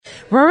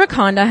Rorick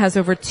Honda has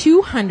over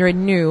 200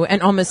 new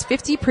and almost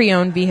 50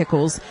 pre-owned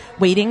vehicles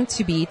waiting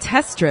to be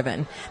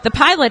test-driven. The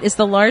Pilot is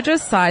the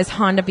largest size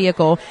Honda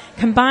vehicle,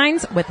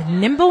 combines with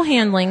nimble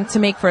handling to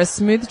make for a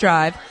smooth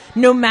drive,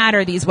 no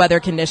matter these weather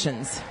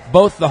conditions.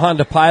 Both the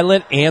Honda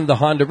Pilot and the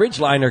Honda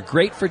Ridgeline are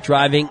great for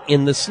driving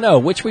in the snow,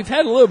 which we've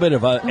had a little bit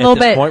of at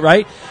this point,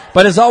 right?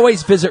 But as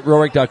always, visit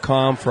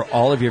Rorick.com for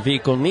all of your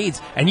vehicle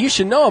needs. And you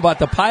should know about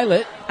the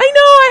Pilot. I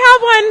know, I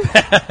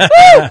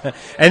have one.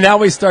 And now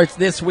we start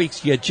this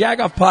week's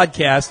Jagoff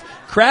podcast,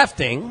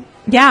 Crafting.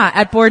 Yeah,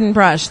 at Board and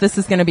Brush. This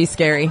is going to be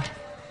scary.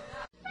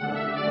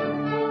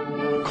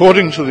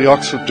 According to the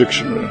Oxford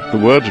Dictionary, the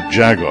word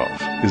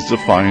Jagoff is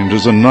defined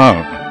as a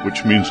noun,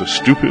 which means a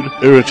stupid,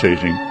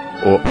 irritating,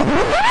 or...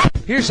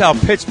 Here's how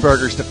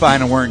Pittsburghers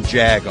define a word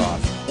jagoff.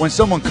 When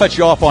someone cuts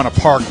you off on a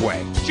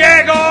parkway.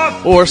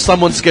 Jagoff! Or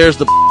someone scares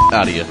the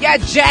out of you. Yeah,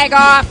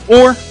 jagoff!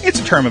 Or it's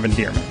a term of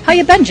endearment. How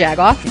you been,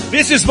 Jagoff?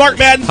 This is Mark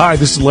Madden. Hi,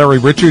 this is Larry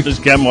Richard. This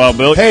is Kevin Wild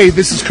Bill. Hey,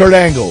 this is Kurt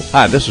Angle.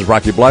 Hi, this is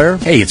Rocky Blair.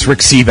 Hey, it's Rick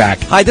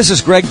Sevac. Hi, this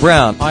is Greg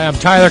Brown. Hi, I'm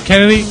Tyler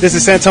Kennedy. This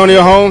is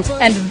Santonio Holmes.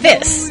 And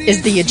this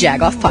is the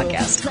Jagoff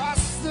Podcast.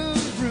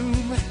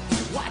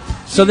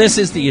 So this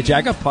is the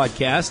Jagoff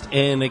Podcast,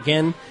 and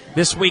again,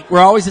 this week we're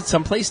always at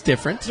someplace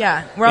different.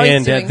 Yeah, we're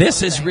always doing this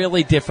something. is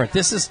really different.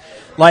 This is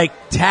like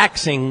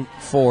taxing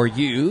for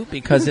you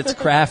because it's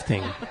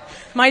crafting.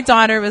 My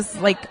daughter was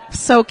like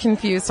so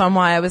confused on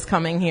why I was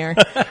coming here.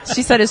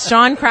 She said, "Is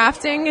Sean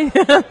crafting?"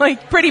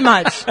 Like pretty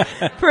much.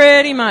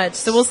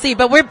 So we'll see.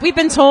 But we've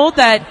been told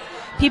that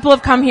people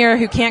have come here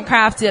who can't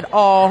craft at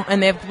all,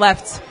 and they've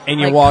left. And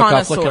you like, walk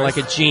off looking like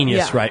a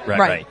genius. Yeah,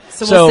 Right.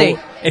 So we'll see.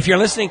 If you're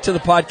listening to the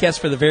podcast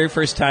for the very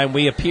first time,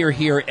 we appear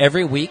here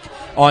every week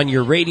on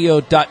your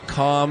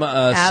radio.com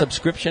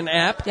subscription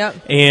app. Yep.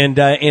 And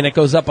it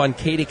goes up on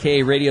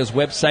KDKA Radio's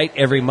website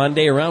every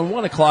Monday around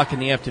 1 o'clock in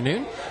the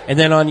afternoon. And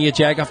then on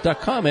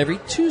Jagoff.com every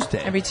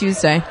Tuesday.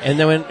 And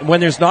then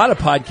when there's not a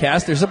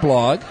podcast, there's a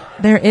blog.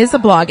 There is a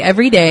blog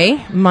every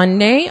day,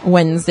 Monday,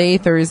 Wednesday,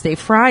 Thursday,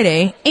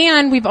 Friday.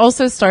 And we've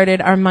also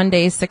started our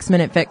Monday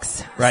 6-Minute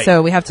Fix. Right.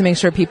 So we have to make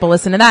sure people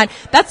listen to that.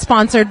 That's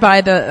sponsored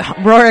by the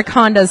Rorick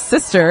Honda's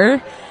sister.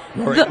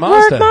 Rorick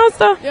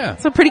Mazda. Yeah.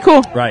 So pretty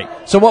cool. Right.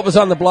 So what was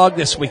on the blog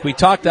this week? We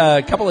talked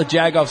a couple of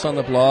Jagoffs on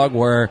the blog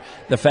were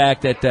the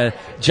fact that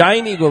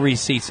Giant Eagle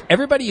receipts,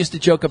 everybody used to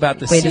joke about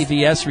the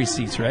CVS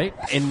receipts, right?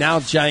 And now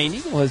Giant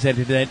Eagle has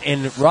edited that.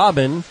 And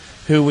Robin,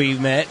 who we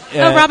met.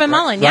 Robin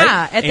Mullen, right?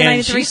 yeah. At the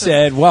and she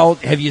said, well,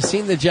 have you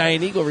seen the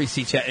Giant Eagle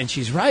receipts yet? And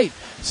she's right.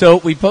 So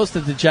we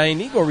posted the Giant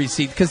Eagle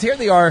receipt because here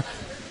they are.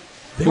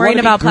 They worrying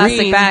about green,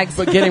 plastic bags.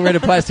 But getting rid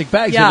of plastic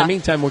bags. Yeah. In the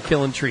meantime, we're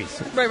killing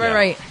trees.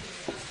 Right.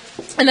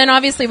 And then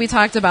obviously we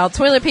talked about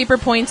toilet paper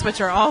points,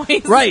 which are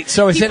always right.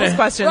 So it's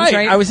questions,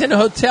 right? I was in a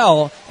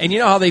hotel, and you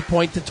know how they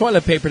point to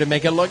toilet paper to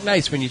make it look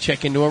nice when you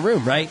check into a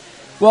room, right?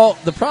 Well,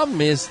 the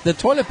problem is the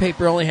toilet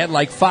paper only had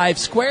like 5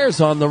 squares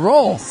on the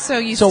roll. So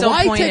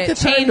why point take it, the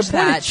time change to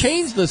point that. it?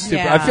 Change the stupid.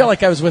 Yeah. I feel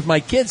like I was with my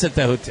kids at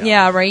the hotel.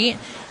 Yeah, right.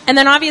 And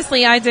then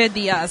obviously I did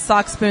the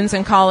sock, spoons,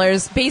 and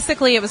collars.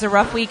 Basically, it was a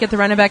rough week at the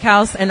Rennebeck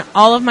house, and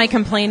all of my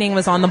complaining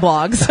was on the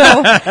blog.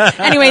 So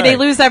anyway, they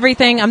lose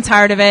everything. I'm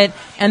tired of it,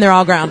 and they're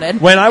all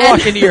grounded. When I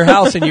walk into your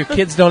house and your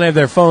kids don't have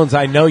their phones,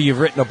 I know you've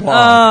written a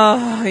blog.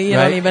 Oh, you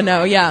don't even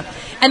know. Yeah.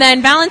 And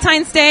then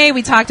Valentine's Day,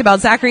 we talked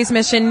about Zachary's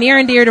mission, near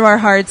and dear to our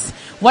hearts.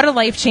 What a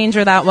life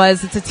changer that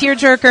was. It's a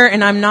tearjerker,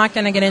 and I'm not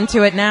going to get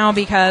into it now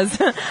because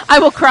I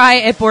will cry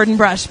at Board and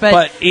Brush.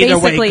 But either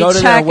way, go to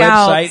their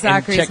website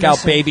and check out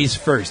mission. Babies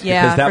First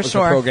because that was the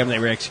program they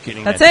were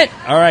executing. That's it.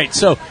 All right,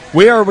 so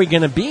where are we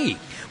going to be?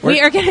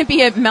 We are going to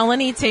be at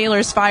Melanie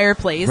Taylor's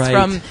Fireplace right.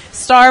 from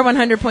Star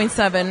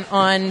 100.7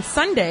 on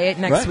Sunday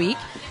next right. week.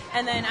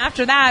 And then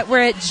after that,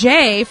 we're at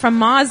Jay from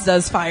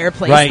Mazda's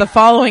Fireplace the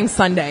following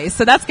Sunday.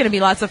 So that's going to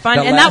be lots of fun.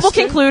 And that will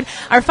conclude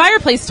our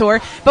fireplace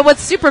tour. But what's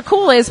super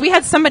cool is we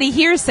had somebody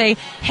here say,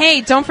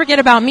 hey, don't forget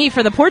about me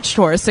for the porch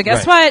tour. So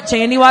guess what?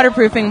 J&D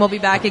Waterproofing will be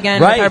back again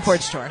with our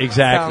porch tour.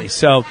 Exactly.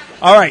 So,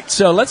 all right.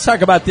 So let's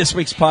talk about this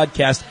week's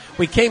podcast.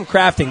 We came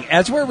crafting.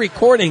 As we're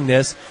recording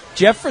this,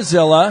 Jeff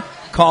Frazilla,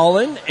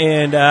 Colin,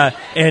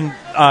 and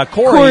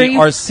Corey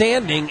are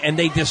sanding, and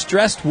they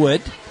distressed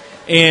wood.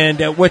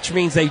 And which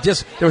means there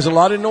was a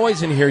lot of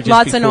noise in here just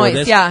Lots before of noise,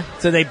 this. yeah.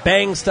 So they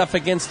banged stuff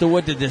against the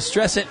wood to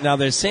distress it. Now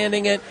they're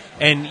sanding it.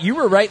 And you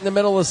were right in the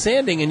middle of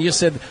sanding, and you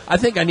said, I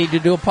think I need to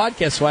do a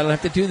podcast so I don't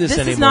have to do this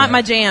anymore. This is not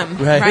my jam,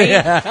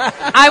 right?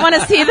 I want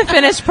to see the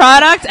finished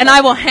product, and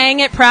I will hang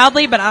it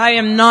proudly, but I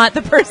am not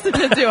the person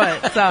to do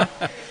it.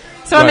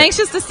 So I'm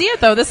anxious to see it,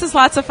 though. This is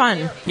lots of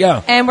fun.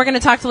 Yeah. And we're going to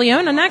talk to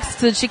Leona next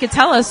so that she could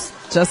tell us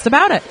just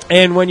about it.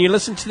 And when you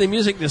listen to the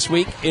music this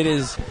week, it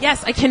is...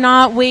 Yes, I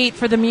cannot wait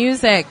for the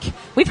music.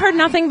 We've heard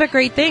nothing but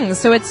great things.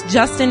 So it's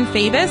Justin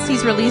Fabus.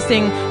 He's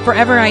releasing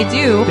Forever I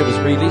Do. It was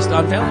released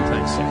on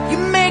Valentine's Day.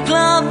 You make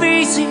love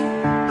easy.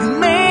 You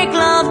make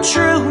love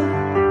true.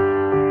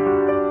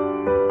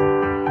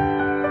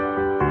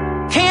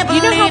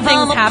 You know how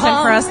things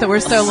happen for us that we're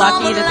so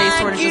lucky that they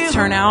sort of just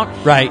turn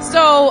out? Right.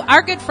 So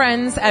our good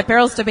friends at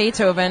Barrels to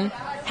Beethoven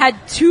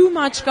had too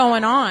much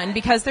going on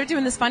because they're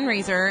doing this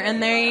fundraiser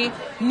and they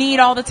need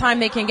all the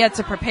time they can get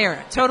to prepare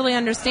it. Totally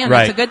understand. Right.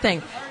 That's a good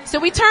thing. So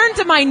we turned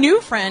to my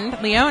new friend,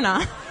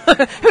 Leona,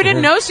 who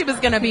didn't know she was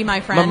going to be my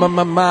friend.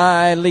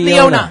 My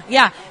Leona.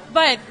 Yeah.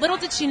 But little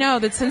did she know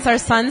that since our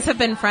sons have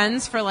been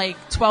friends for like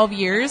 12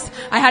 years,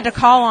 I had to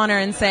call on her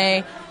and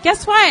say,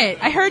 guess what?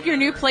 I heard your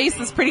new place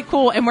is pretty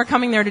cool and we're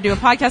coming there to do a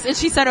podcast. And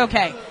she said,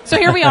 okay. So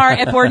here we are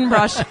at Board and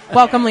Brush.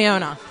 Welcome,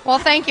 Leona. Well,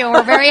 thank you.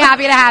 We're very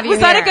happy to have you Was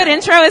here. that a good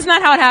intro? Isn't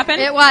that how it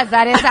happened? It was.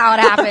 That is how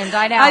it happened.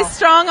 I know. I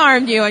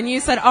strong-armed you and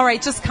you said, all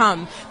right, just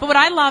come. But what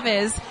I love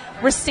is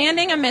we're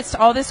standing amidst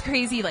all this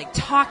crazy like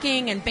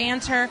talking and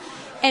banter,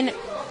 and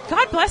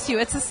God bless you,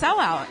 it's a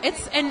sellout.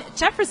 And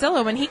Jeff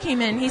Rosillo, when he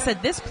came in, he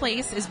said this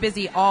place is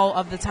busy all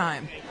of the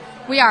time.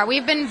 We are.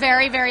 We've been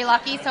very, very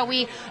lucky. So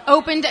we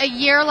opened a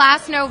year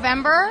last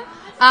November,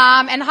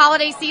 and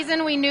holiday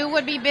season we knew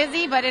would be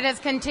busy, but it has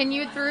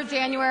continued through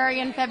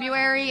January and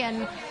February.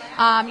 And,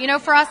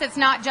 for us, it's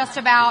not just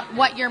about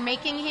what you're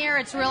making here.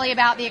 It's really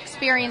about the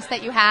experience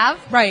that you have.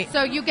 Right.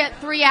 So you get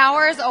 3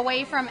 hours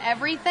away from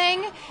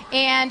everything,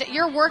 and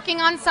you're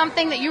working on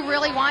something that you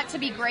really want to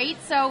be great.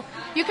 So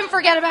you can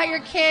forget about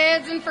your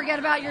kids and forget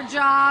about your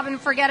job and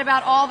forget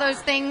about all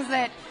those things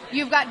that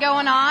you've got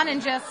going on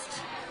and just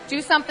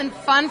do something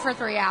fun for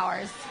 3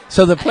 hours.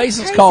 So the place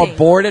is called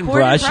Board and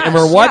Brush, and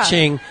we're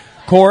watching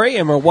Corey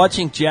and we're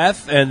watching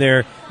Jeff, and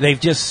they've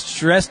just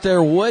stressed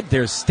their wood.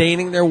 They're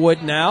staining their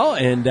wood now,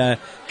 and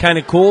kind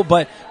of cool.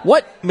 But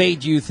what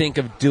made you think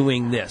of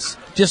doing this?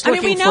 Just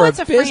looking we know for it's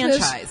a business,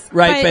 franchise,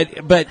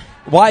 right? But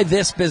why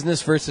this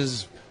business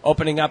versus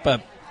opening up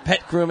a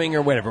pet grooming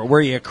or whatever?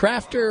 Were you a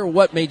crafter?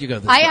 What made you go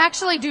this way? I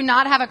actually do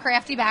not have a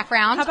crafty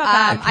background. How about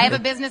that? I have a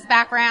business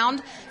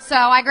background. So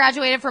I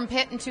graduated from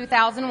Pitt in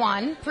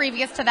 2001.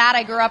 Previous to that,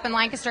 I grew up in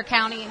Lancaster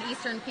County in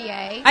eastern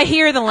PA. I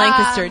hear the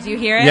Lancaster. Do you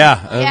hear it?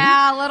 Yeah.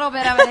 Yeah, a little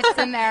bit of it's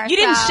in there. You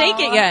didn't shake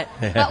it yet.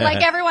 But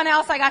like everyone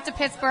else, I got to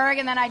Pittsburgh,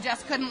 and then I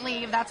just couldn't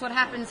leave. That's what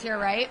happens here,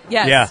 right?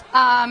 Yes.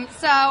 Yeah.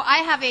 So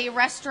I have a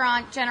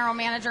restaurant general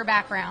manager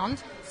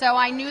background, so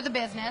I knew the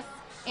business.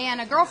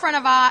 And a girlfriend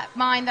of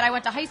mine that I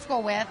went to high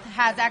school with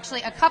has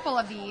actually a couple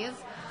of these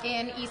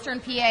in eastern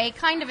PA,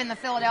 kind of in the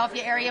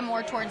Philadelphia area,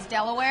 more towards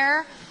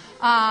Delaware.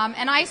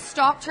 And I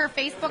stalked her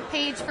Facebook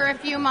page for a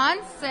few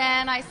months,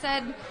 and I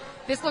said,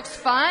 this looks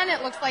fun.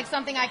 It looks like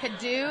something I could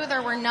do.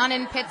 There were none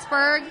in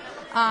Pittsburgh.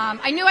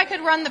 I knew I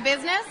could run the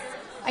business.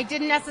 I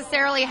didn't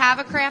necessarily have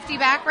a crafty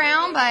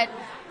background, but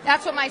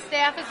that's what my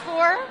staff is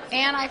for.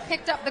 And I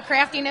picked up the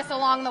craftiness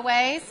along the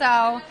way,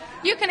 so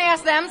you can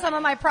ask them. Some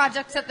of my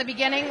projects at the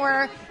beginning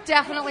were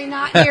definitely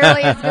not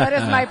nearly as good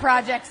as my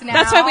projects now.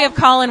 That's why we have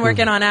Colin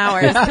working on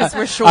ours, because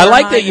we're short. I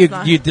like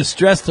that you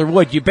distress the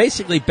wood. You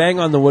basically bang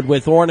on the wood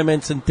with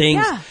ornaments and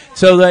things,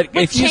 so that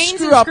with if you chains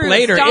screw and up screws.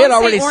 later, Don't it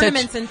already say sets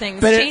ornaments and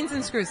things. but Chains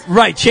and screws.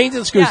 Right, chains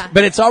and screws. Yeah.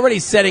 But it's already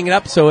setting it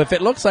up, so if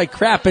it looks like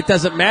crap, it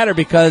doesn't matter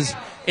because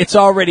it's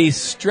already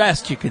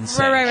stressed, you can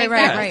say. Right.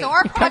 Exactly. So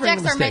our You're covering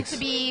projects are meant mistakes. to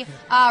be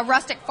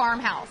rustic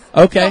farmhouse.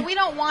 Okay. So we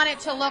don't want it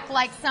to look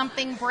like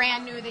something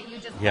brand new that you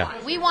just Yeah.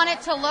 bought. We want it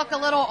to look a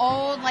little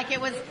old, like it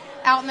was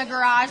out in the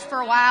garage for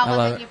a while I and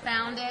love then it. you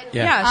found it.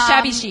 Yeah,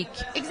 shabby chic.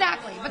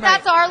 Exactly. But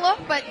that's our look.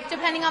 But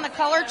depending on the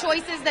color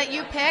choices that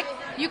you pick,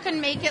 you can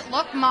make it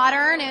look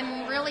modern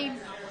and really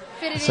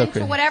fit it So into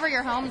cool. whatever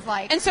your home's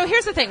like. And so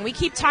here's the thing. We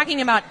keep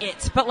talking about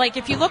it, but like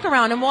if you look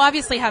around, and we'll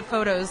obviously have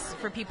photos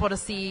for people to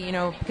see,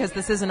 because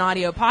this is an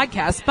audio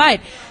podcast, but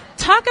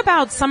talk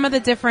about some of the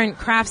different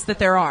crafts that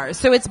there are.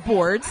 So it's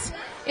boards.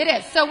 It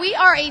is. So we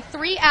are a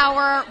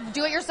 3-hour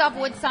do-it-yourself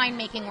wood sign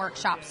making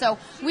workshop. So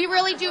we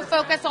really do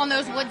focus on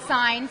those wood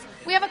signs.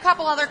 We have a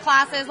couple other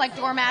classes like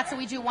doormats that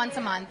we do once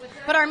a month.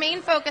 But our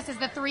main focus is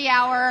the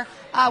 3-hour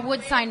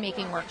wood sign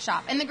making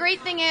workshop. And the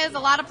great thing is a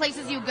lot of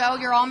places you go,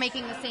 you're all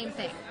making the same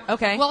thing.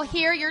 Okay. Well,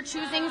 here you're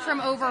choosing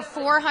from over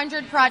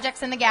 400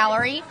 projects in the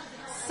gallery.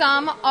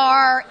 Some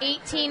are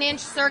 18-inch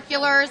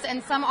circulars,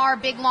 and some are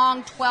big,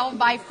 long 12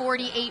 by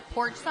 48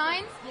 porch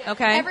signs.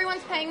 Okay.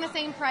 Everyone's paying the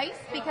same price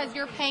because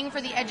you're paying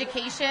for the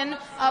education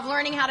of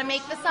learning how to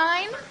make the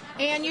sign,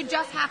 and you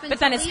just happen to But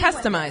then it's leave with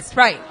it. customized,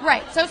 right?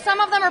 Right. So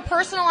some of them are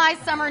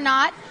personalized, some are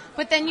not.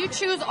 But then you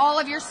choose all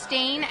of your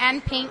stain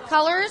and paint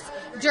colors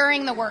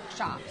during the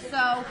workshop.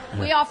 So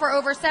we offer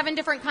over 7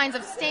 different kinds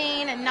of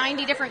stain and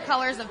 90 different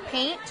colors of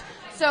paint.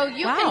 So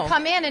you can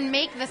come in and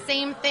make the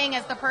same thing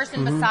as the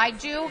person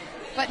beside you,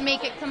 but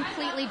make it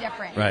completely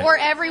different. Right. Or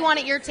everyone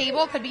at your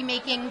table could be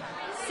making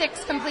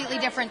 6 completely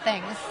different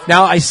things.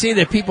 Now, I see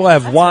that people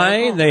have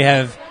wine, they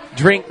have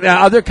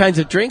other kinds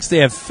of drinks, they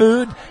have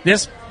food.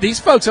 These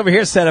folks over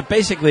here set up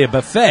basically a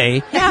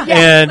buffet,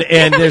 and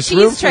there's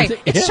room tray. for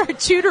It's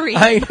charcuterie.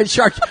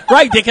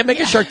 Right, they can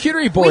make a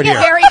charcuterie board We get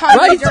here. very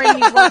hungry during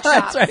these workshops.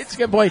 That's right. It's a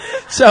good point.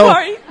 So,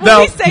 Sorry,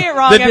 we say it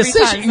wrong the every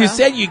decision, time, you so.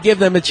 said you give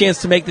them a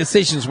chance to make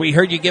decisions. We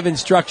heard you give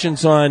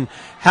instructions on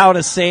how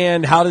to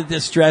sand, how to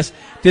distress.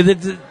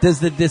 Does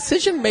the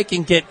decision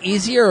making get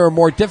easier or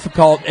more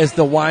difficult as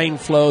the wine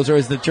flows or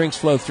as the drinks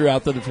flow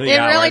throughout the 3 It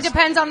hours? really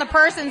depends on the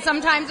person.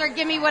 Sometimes they're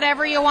give me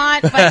whatever you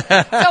want. But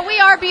so we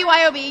are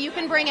BYOB. You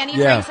can bring bring any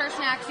drinks or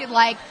snacks you'd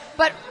like.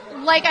 But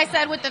like I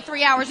said, with the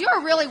 3 hours, you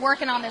are really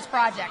working on this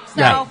project.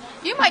 So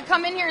you might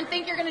come in here and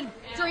think you're going to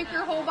drink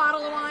your whole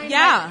bottle of wine.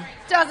 Yeah.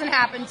 It doesn't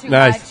happen too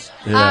Nice.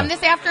 much. Yeah.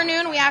 This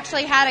afternoon, we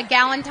actually had a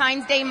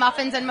Galentine's Day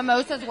Muffins and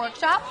Mimosas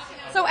workshop.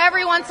 So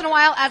every once in a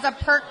while, as a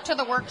perk to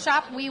the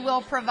workshop, we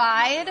will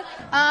provide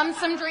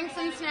some drinks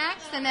and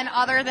snacks. And then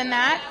other than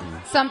that,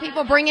 some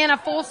people bring in a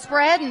full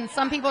spread and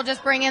some people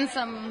just bring in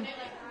some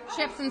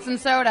chips and some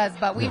sodas.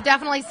 But we've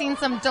definitely seen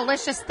some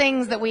delicious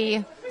things that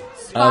we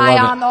spy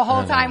on the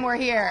whole time we're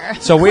here.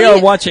 So we are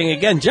watching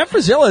again. Jeff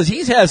Brazilla,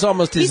 he has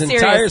almost his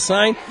entire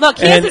sign. Look,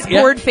 he has his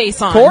board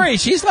face on. Corey,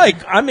 she's like,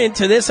 I'm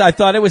into this. I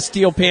thought it was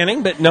steel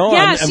panning, but no.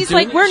 Yeah, I'm she's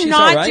doing like, we're she's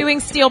not doing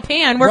steel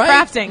pan. We're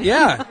crafting.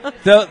 Yeah.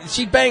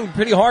 She banged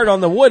pretty hard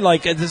on the wood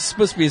like this is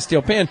supposed to be a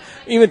steel pan.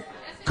 Even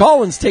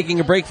Colin's taking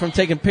a break from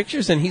taking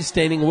pictures, and he's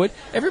staining wood.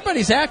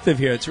 Everybody's active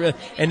here. It's really,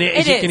 and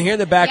as you can hear in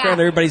the background,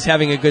 everybody's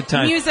having a good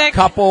time. Music,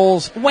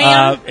 couples,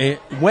 Wham.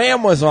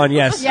 Wham was on.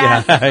 Yes.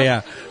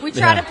 Yeah. We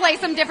try to play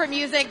some different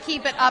music,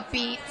 keep it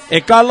upbeat.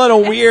 It got a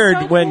little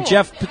weird when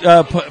Jeff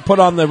put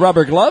on the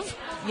rubber glove.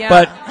 Yeah.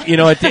 But,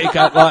 it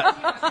got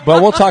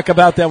but we'll talk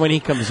about that when he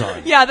comes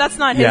on. Yeah, that's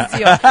not his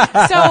deal.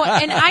 So,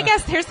 and I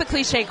guess here's the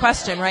cliche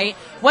question, right?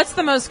 What's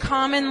the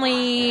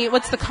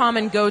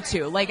common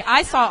go-to? Like,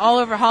 I saw all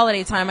over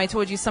holiday time, I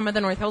told you some of the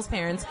North Hills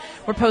parents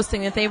were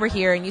posting that they were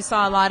here, and you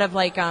saw a lot of,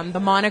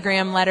 the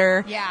monogram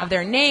letter of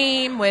their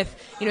name with,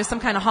 some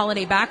kind of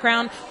holiday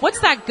background. What's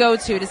that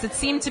go-to? Does it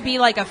seem to be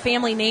like a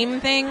family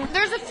name thing?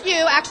 There's a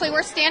few. Actually,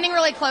 we're standing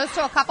really close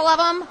to a couple of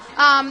them.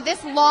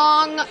 This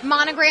long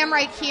monogram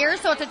right here,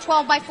 so it's a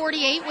 12 by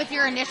 48 with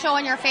your initial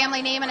and your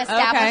family name and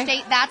established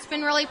date. That's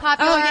been really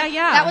popular. Oh,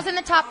 yeah. That was in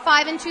the top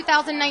 5 in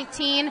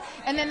 2019.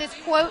 And then this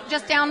quote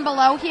just down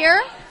below here,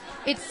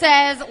 it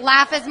says,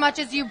 laugh as much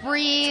as you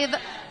breathe,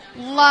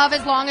 love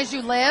as long as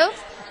you live.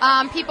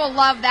 People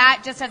love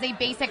that just as a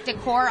basic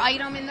decor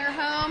item in their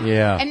home.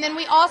 Yeah. And then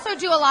we also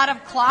do a lot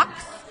of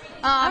clocks.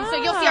 So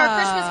you'll see our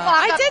Christmas clock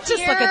I up did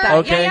just here. look at that.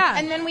 Okay. Yeah.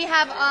 And then we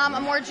have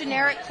a more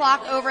generic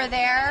clock over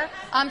there.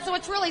 So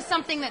it's really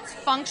something that's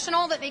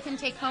functional that they can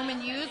take home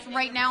and use.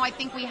 Right now, I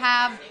think we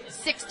have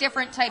 6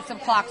 different types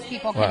of clocks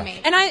people can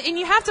make. And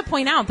you have to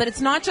point out that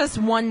it's not just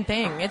one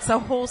thing; it's a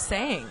whole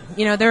saying.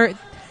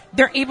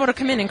 They're able to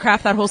come in and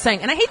craft that whole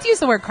saying. And I hate to use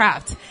the word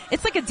craft.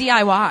 It's like a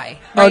DIY. Right?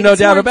 Oh, no it's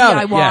doubt more about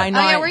DIY, it. Yeah.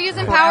 not we're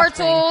using power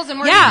tools and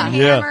we're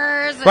using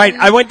hammers. And Right.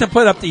 I went to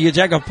put up the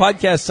Jagoff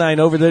podcast sign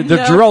over the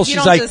drill.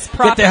 She's like,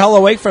 get the hell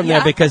away from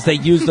there because they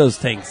use those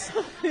things.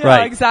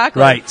 Right,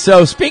 exactly. Right.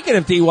 So speaking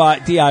of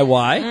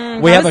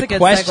DIY, we have a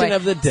question segue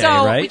of the day,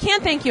 so right? We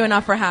can't thank you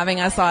enough for having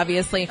us,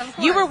 obviously.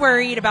 You were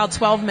worried about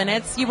 12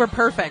 minutes. You were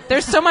perfect.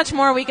 There's so much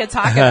more we could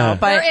talk about,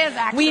 but there is,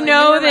 actually. we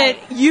know You're that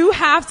right. you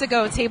have to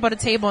go table to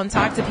table and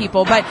talk to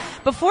people. But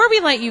before we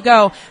let you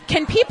go,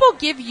 can people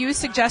give you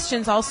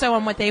suggestions also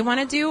on what they want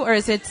to do, or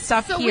is it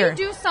stuff here?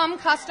 So we do some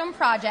custom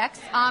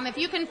projects. If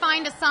you can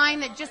find a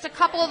sign that just a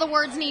couple of the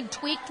words need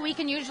tweaked, we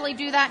can usually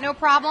do that, no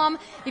problem.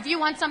 If you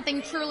want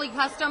something truly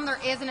custom, there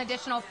is an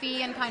additional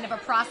fee and kind of a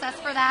process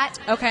for that.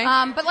 Okay.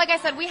 But like I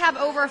said, we have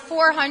over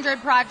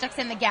 400 projects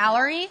in the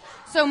gallery,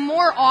 so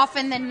more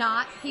often than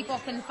not, people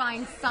can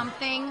find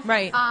something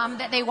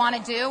that they want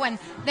to do, and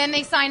then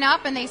they sign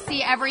up and they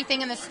see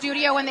everything in the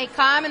studio when they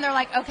come, and they're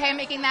like, okay, I'm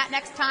making that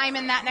next time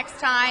and that next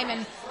time,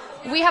 and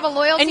we have a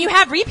loyalty. And you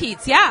have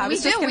repeats, yeah. We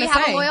do. We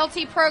have a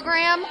loyalty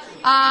program,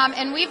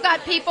 and we've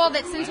got people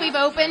that since we've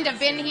opened have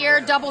been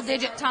here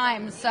double-digit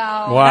times. So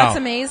that's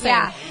amazing.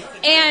 Yeah.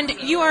 And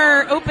you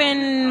are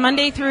open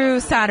Monday through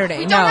Saturday.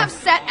 We don't have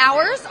set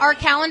hours. Our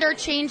calendar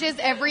changes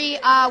every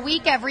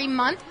week, every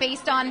month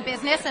based on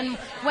business and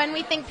when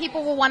we think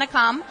people will want to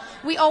come.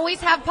 We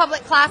always have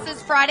public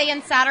classes Friday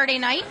and Saturday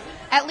night.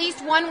 At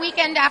least one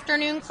weekend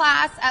afternoon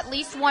class, at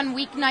least one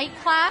weeknight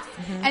class,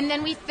 and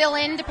then we fill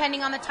in,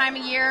 depending on the time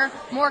of year,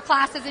 more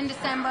classes in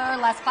December,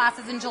 less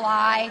classes in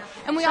July,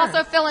 and we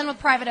also fill in with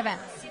private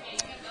events.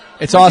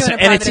 It's awesome,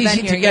 and it's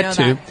easy to get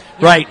to.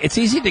 Right, it's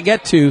easy to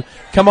get to.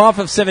 Come off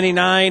of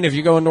 79. If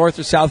you're going north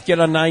or south, get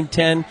on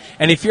 910.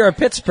 And if you're a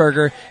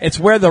Pittsburgher, it's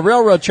where the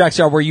railroad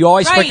tracks are, where you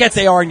always forget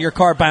they are and your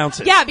car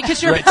bounces. Yeah,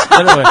 because you're...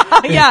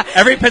 Yeah.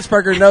 Every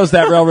Pittsburgher knows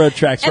that railroad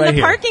tracks right here. And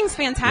the parking's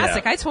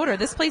fantastic. Yeah. I told her,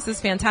 this place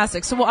is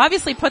fantastic. So we'll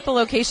obviously put the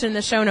location in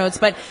the show notes,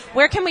 but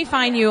where can we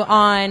find you?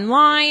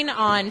 Online,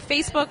 on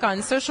Facebook,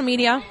 on social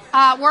media?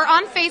 We're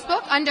on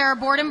Facebook under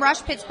Board and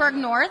Brush Pittsburgh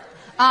North.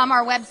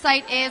 Our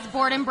website is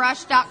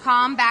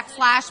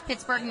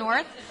boardandbrush.com/Pittsburgh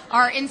North.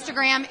 Our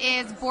Instagram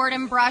is Board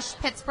and Brush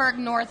Pittsburgh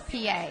North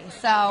PA.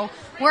 So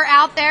we're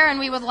out there, and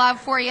we would love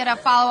for you to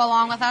follow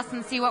along with us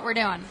and see what we're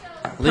doing.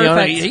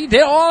 Leona, you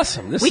did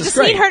awesome. We just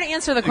need her to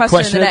answer the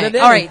question of the day.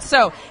 All right,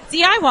 so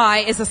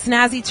DIY is a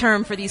snazzy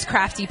term for these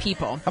crafty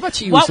people. How about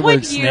you use the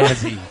word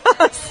snazzy?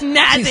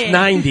 Snazzy. She's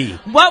 90.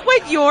 What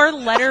would your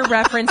letter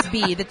reference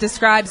be that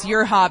describes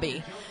your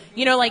hobby?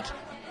 Like...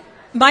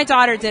 My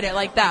daughter did it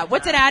like that.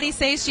 What did Addie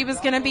say she was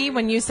going to be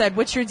when you said,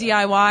 what's your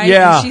DIY?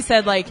 Yeah. And she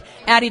said,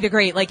 Addie the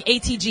Great,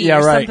 ATG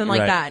or something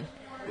like that.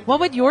 What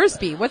would yours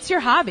be? What's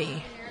your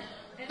hobby?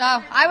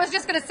 Oh, I was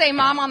just going to say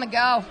Mom on the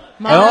Go.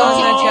 Mom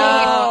on the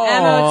Go.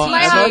 M-O-T-G.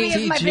 My hobby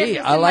is my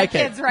business I like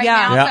and my it. kids right Yeah.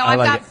 now. Yeah, So I I've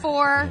like got it.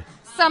 4,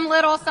 some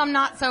little, some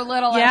not so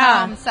little Yeah. at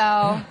home.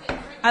 So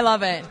I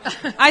love it.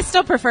 I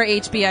still prefer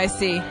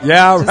HBIC.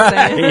 Yeah, Just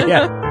right. saying.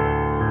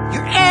 Yeah.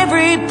 You're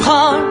every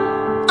part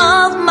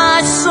of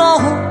my soul.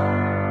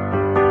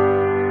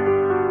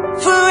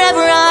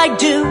 Forever I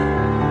do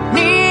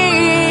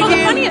need Well, the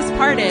you. funniest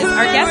part is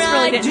our guests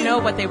really didn't know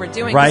what they were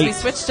doing because Right. we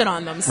switched it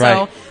on them. So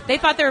Right. they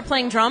thought they were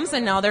playing drums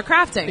and now they're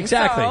crafting.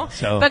 Exactly.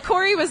 So- But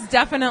Corey was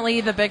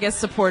definitely the biggest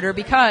supporter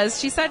because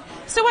she said,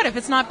 so what, if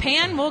it's not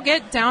pan, we'll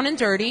get down and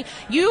dirty.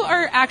 You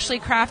are actually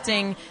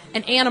crafting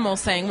an animal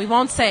saying, we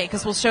won't say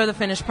because we'll show the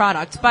finished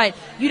product, but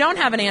you don't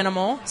have an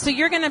animal, so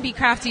you're going to be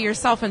crafty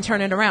yourself and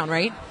turn it around,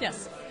 right?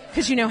 Yes.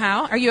 Because you know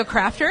how? Are you a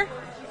crafter?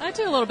 I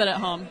do a little bit at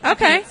home.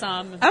 Okay.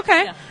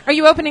 Okay. Yeah. Are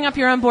you opening up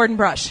your own board and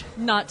brush?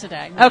 Not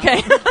today. No.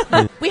 Okay.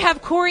 We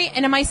have Corey,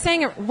 and am I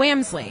saying it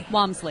Wamsley?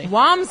 Wamsley.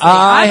 Wamsley.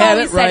 I I've had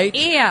always it right.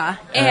 said yeah.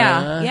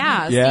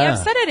 Yeah. See, yeah. I've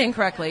said it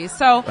incorrectly.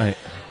 So Right.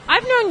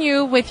 I've known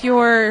you with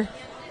your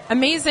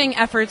amazing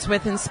efforts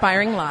with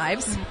Inspiring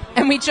Lives,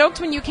 and we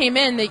joked when you came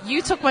in that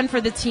you took one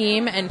for the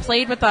team and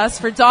played with us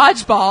for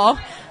dodgeball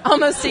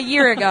almost a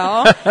year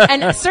ago,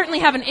 and certainly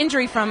have an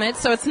injury from it,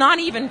 so it's not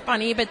even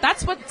funny, but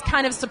that's what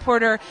kind of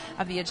supporter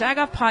of the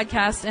Jagoff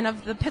podcast and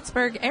of the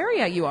Pittsburgh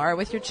area you are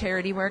with your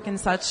charity work and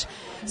such.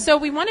 So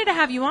we wanted to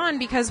have you on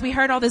because we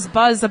heard all this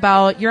buzz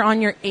about you're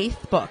on your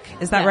 8th book.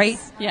 Is that Yes. right?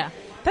 Yeah.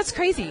 That's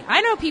crazy.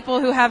 I know people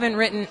who haven't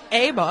written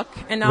a book,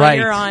 and now Right.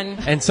 you're on...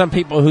 And some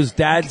people whose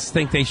dads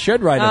think they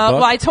should write a book.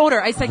 Well, I told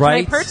her. I said,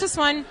 Right. can I purchase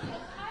one?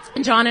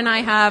 And John and I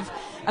have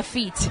a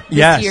feat this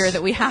Yes. year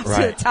that we have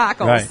Right. to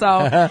tackle. Right.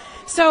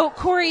 So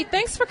Corey,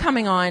 thanks for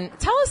coming on.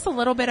 Tell us a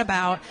little bit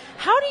about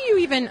how do you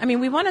even, I mean,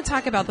 we want to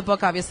talk about the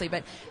book, obviously,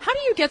 but how do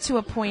you get to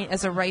a point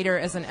as a writer,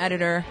 as an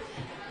editor,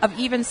 of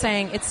even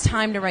saying it's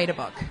time to write a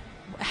book?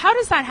 How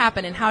does that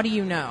happen, and how do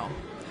you know?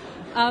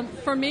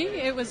 For me,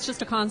 it was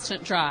just a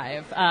constant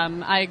drive.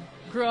 I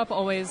grew up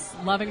always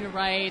loving to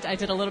write. I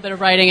did a little bit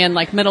of writing in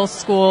like middle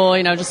school,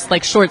 just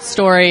like short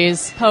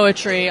stories,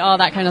 poetry, all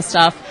that kind of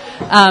stuff.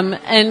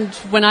 And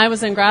when I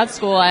was in grad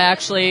school, I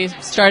actually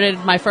started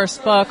my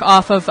first book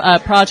off of a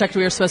project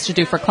we were supposed to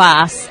do for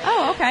class.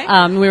 Oh, okay.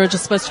 We were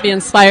just supposed to be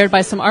inspired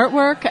by some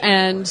artwork,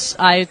 and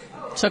I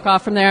took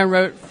off from there and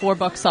wrote 4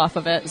 books off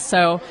of it.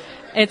 So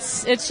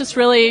it's just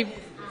really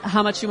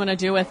how much you want to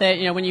do with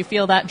it. When you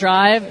feel that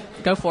drive,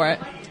 go for it.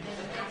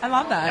 I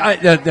love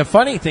that. The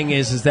funny thing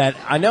is that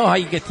I know how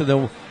you get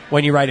to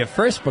when you write a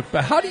first book,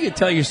 but how do you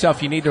tell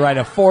yourself you need to write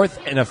a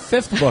 4th and a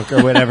 5th book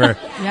or whatever?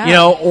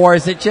 Yeah. Or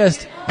is it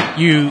just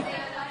you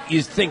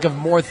think of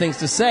more things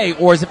to say,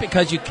 or is it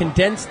because you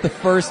condensed the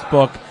first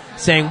book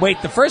saying,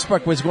 wait, the first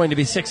book was going to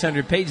be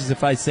 600 pages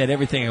if I said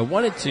everything I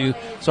wanted to,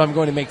 so I'm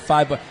going to make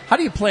 5 books. How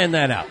do you plan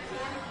that out?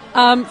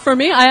 For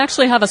me, I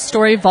actually have a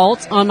story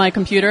vault on my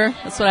computer.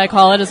 That's what I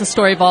call it, is a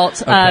story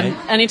vault. Okay.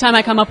 Anytime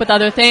I come up with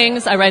other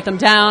things, I write them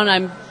down.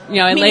 I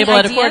Meaning label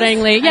it ideas?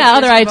 accordingly. Ideas Yeah,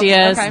 other for books.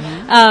 ideas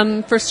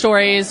Okay. for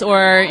stories, or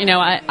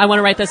I want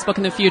to write this book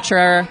in the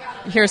future.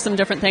 Here's some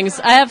different things.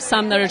 I have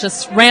some that are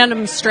just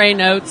random stray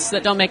notes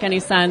that don't make any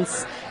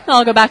sense. And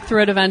I'll go back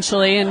through it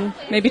eventually and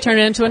maybe turn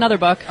it into another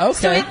book. Okay.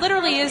 So it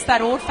literally is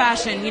that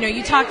old-fashioned,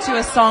 you talk to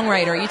a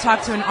songwriter, you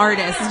talk to an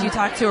artist, you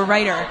talk to a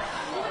writer.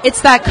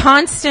 It's that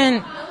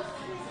constant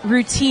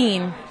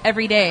routine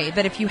every day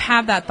that if you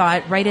have that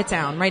thought, write it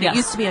down. Right? Yes. It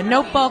used to be a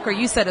notebook, or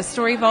you said a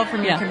story vault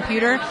from your Yeah.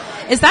 computer.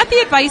 Is that the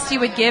advice you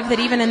would give, that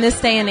even in this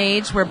day and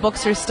age where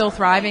books are still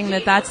thriving,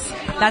 that's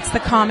the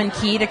common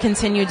key to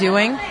continue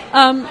doing?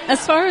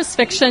 As far as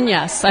fiction,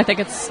 yes. I think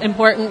it's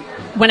important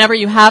whenever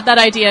you have that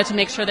idea to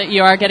make sure that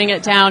you are getting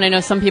it down. I know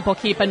some people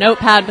keep a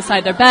notepad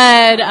beside their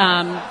bed.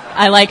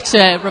 I like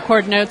to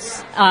record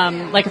notes,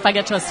 like if I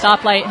get to a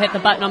stoplight, hit the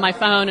button on my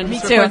phone and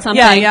just record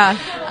something. Yeah.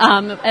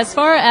 As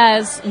far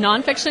as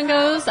nonfiction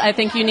goes, I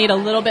think you need a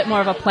little bit more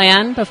of a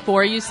plan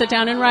before you sit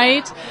down and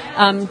write.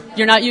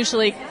 You're not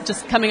usually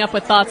just coming up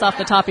with thoughts off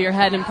the top of your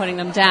head and putting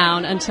them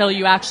down until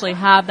you actually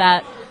have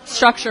that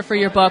structure for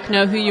your book,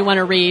 know who you want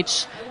to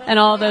reach, and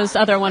all those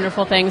other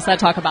wonderful things that I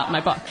talk about in my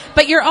book.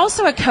 But you're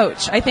also a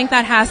coach. I think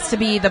that has to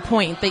be the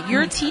point, that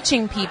you're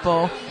teaching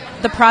people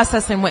the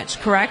process in which,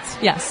 correct?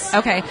 Yes.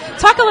 Okay.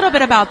 Talk a little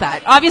bit about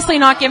that. Obviously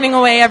not giving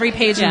away every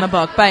page in Yeah. the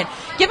book, but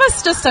give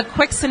us just a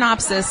quick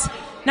synopsis,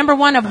 number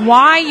 1, of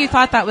why you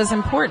thought that was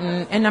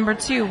important, and number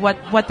 2,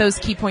 what those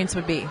key points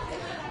would be.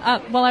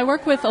 Well, I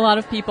work with a lot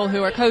of people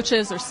who are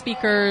coaches or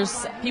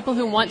speakers, people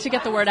who want to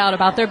get the word out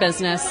about their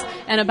business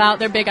and about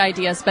their big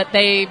ideas, but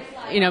they,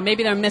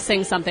 maybe they're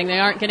missing something. They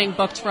aren't getting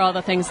booked for all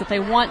the things that they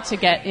want to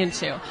get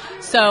into.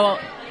 So,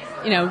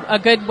 a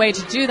good way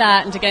to do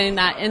that and to getting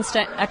that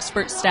instant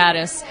expert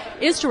status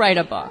is to write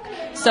a book.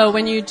 So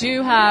when you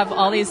do have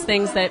all these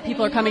things that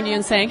people are coming to you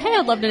and saying, hey,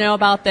 I'd love to know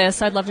about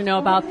this, I'd love to know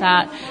about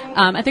that,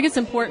 I think it's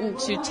important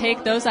to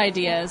take those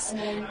ideas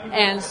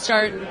and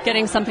start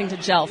getting something to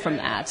gel from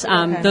that.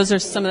 Those are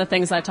some of the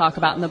things I talk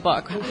about in the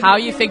book. How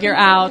you figure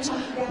out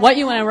what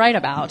you want to write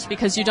about,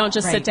 because you don't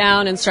just sit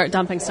down and start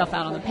dumping stuff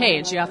out on the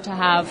page. You have to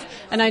have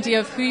an idea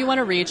of who you want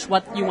to reach,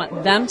 what you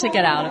want them to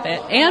get out of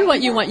it, and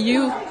what you want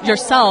you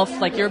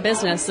yourself, like your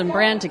business and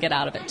brand, to get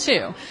out of it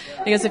too.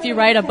 Because if you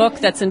write a book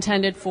that's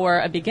intended for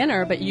a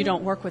beginner, but you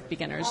don't work with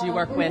beginners, you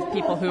work with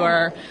people who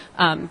are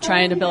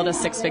trying to build a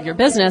six-figure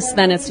business,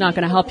 then it's not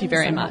going to help you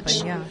very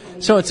much.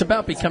 So it's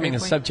about becoming a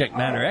subject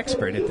matter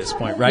expert at this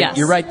point, right? Yes.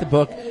 You write the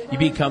book, you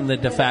become the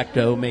de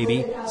facto,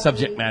 maybe,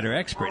 subject matter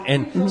expert.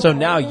 And so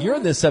now you're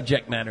the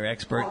subject matter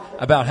expert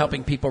about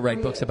helping people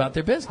write books about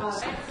their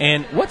business.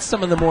 And what's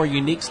some of the more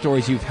unique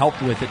stories you've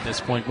helped with at this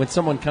point when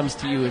someone comes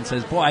to you and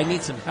says, boy, I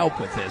need some help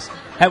with this?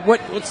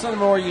 What's some of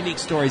the more unique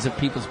stories of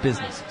people's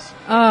businesses?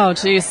 Oh,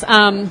 geez.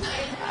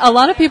 A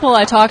lot of people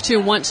I talk to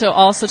want to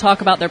also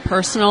talk about their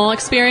personal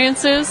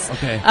experiences.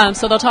 Okay.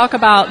 So they'll talk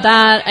about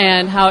that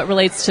and how it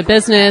relates to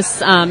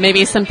business,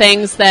 maybe some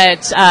things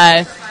that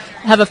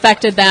have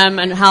affected them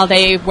and how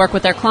they work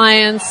with their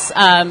clients,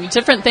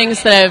 different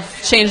things that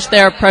have changed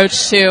their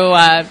approach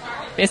to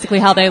basically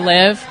how they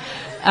live.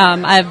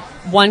 I have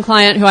one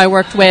client who I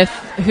worked with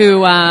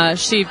who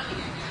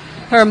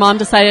her mom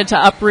decided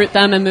to uproot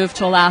them and move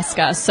to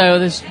Alaska.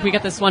 So we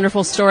get this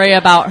wonderful story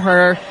about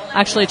her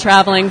actually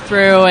traveling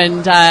through,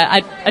 and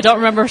I don't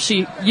remember if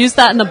she used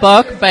that in the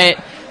book,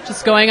 but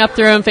just going up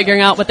through and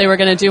figuring out what they were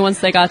going to do once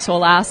they got to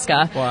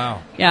Alaska.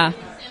 Wow. Yeah.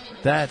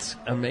 That's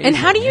amazing. And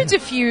how do you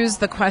diffuse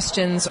the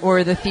questions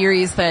or the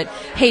theories that,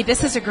 hey,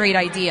 this is a great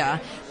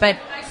idea, but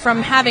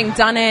from having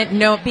done it,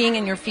 being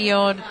in your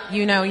field,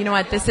 you know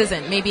what, this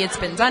isn't. Maybe it's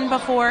been done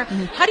before.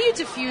 Mm-hmm. How do you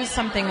diffuse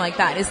something like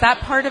that? Is that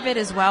part of it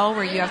as well,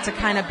 where you have to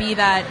kind of be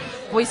that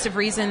voice of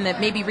reason that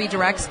maybe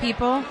redirects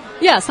people?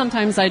 Yeah,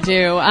 sometimes I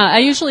do. I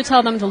usually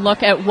tell them to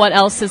look at what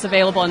else is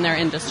available in their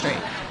industry,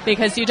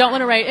 because you don't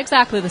want to write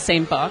exactly the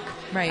same book.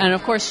 Right. And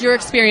of course, your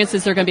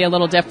experiences are going to be a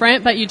little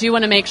different, but you do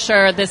want to make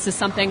sure this is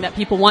something that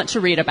people want to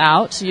read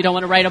about. You don't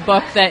want to write a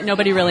book that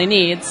nobody really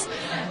needs.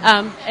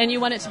 And you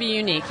want it to be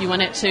unique. You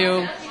want it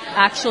to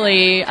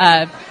actually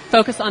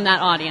focus on that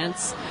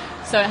audience.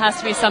 So it has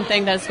to be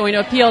something that's going to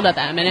appeal to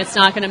them, and it's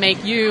not going to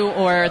make you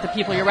or the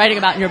people you're writing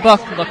about in your book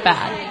look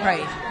bad.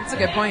 Right. That's a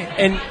good point.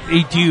 And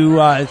do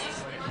you...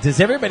 does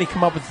everybody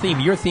come up with a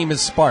theme? Your theme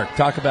is Spark.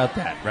 Talk about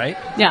that, right?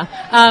 Yeah.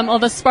 Well,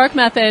 the Spark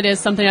method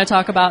is something I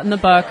talk about in the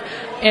book.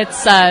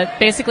 It's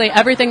basically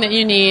everything that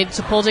you need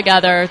to pull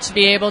together to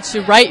be able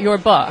to write your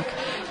book.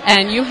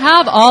 And you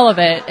have all of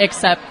it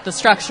except the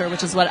structure,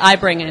 which is what I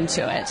bring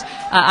into it.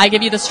 I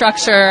give you the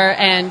structure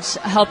and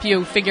help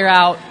you figure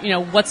out,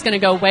 what's going to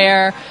go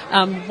where,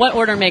 what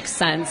order makes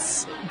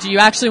sense. Do you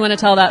actually want to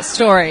tell that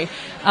story?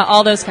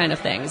 All those kind of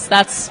things.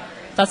 That's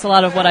a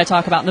lot of what I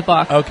talk about in the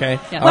book. Okay.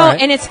 Yeah. Well,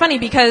 and it's funny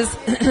because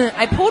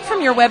I pulled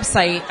from your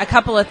website a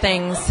couple of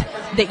things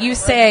that you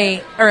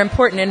say are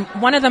important, and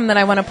one of them that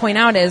I want to point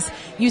out is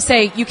you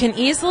say you can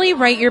easily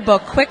write your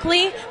book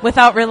quickly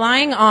without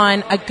relying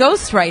on a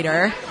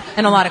ghostwriter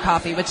and a lot of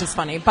coffee, which is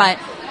funny, but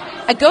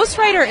a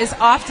ghostwriter is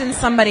often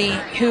somebody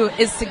who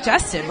is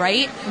suggested,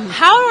 right? Mm-hmm.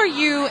 How are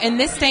you in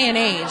this day and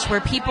age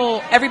where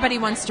everybody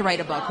wants to write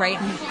a book, right?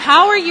 Mm-hmm.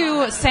 How are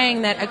you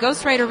saying that a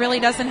ghostwriter really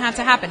doesn't have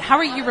to happen? How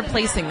are you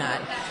replacing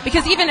that?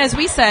 Because even as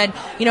we said,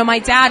 my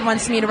dad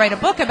wants me to write a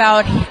book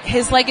about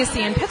his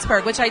legacy in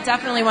Pittsburgh, which I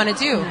definitely want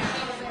to do.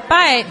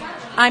 But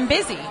I'm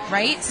busy,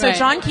 right? So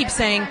John keeps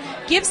saying,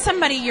 give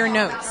somebody your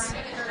notes.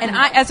 And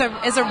I, as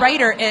a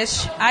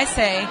writer-ish, I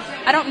say,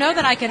 I don't know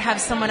that I could have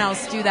someone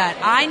else do that.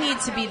 I need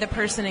to be the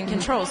person in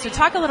control. So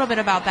talk a little bit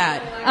about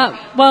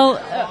that. Well,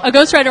 a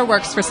ghostwriter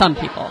works for some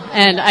people.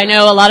 And I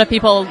know a lot of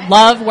people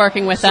love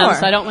working with them,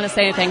 so I don't want to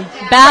say anything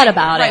bad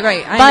about it.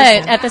 Right,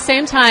 but at the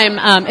same time,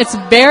 it's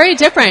very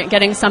different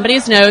getting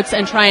somebody's notes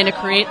and trying to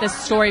create this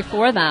story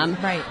for them.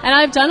 Right. And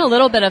I've done a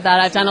little bit of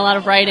that. I've done a lot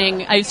of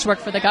writing. I used to work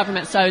for the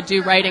government, so I would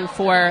do writing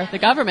for the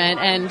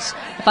government. And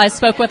if I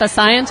spoke with a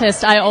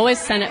scientist, I always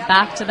sent it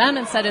back to them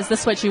and said, is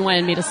this what you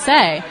wanted me to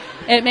say?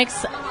 It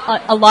makes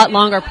a lot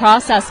longer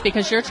process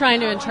because you're trying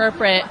to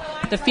interpret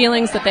the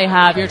feelings that they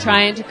have. You're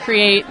trying to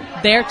create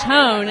their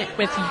tone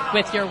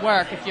with your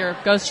work if you're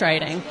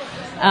ghostwriting.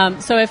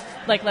 So if,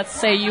 let's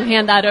say you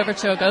hand that over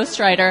to a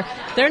ghostwriter,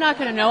 they're not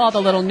going to know all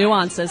the little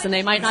nuances, and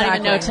they might not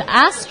even know to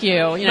ask you,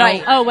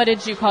 oh, what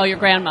did you call your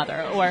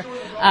grandmother? Or,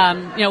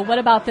 what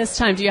about this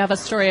time? Do you have a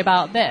story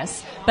about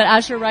this? But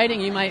as you're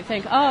writing, you might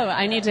think, oh,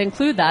 I need to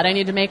include that. I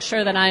need to make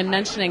sure that I'm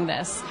mentioning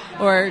this.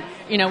 Or,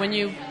 when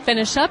you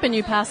finish up and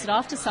you pass it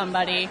off to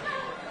somebody,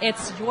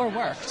 it's your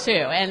work, too.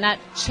 And that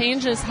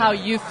changes how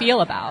you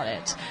feel about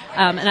it.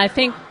 And I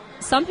think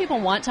some people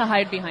want to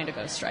hide behind a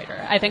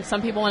ghostwriter. I think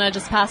some people want to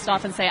just pass it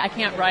off and say, I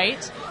can't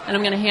write, and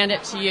I'm going to hand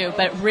it to you.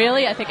 But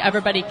really, I think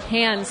everybody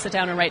can sit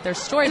down and write their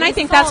story. And I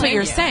think that's what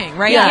you're saying,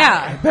 right?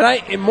 Yeah.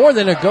 But more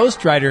than a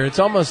ghostwriter, it's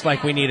almost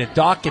like we need a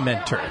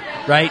documenter,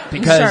 right?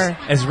 Because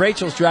as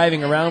Rachel's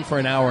driving around for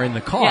an hour in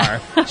the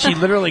car, she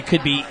literally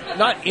could be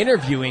not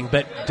interviewing,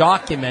 but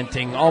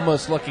documenting,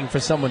 almost looking for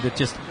someone to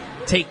just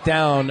take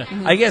down.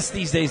 I guess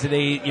these days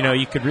today,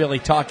 you could really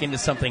talk into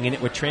something and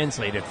it would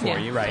translate it for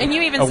you, right? And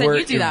you even said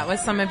you do that with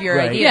some of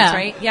your ideas,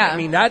 right? Yeah. I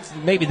mean,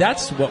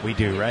 that's what we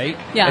do, right?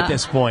 Yeah. At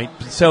this point.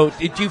 So,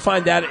 did you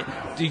find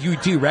that? Do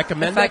you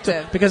recommend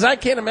effective? That? Because I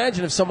can't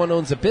imagine if someone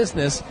owns a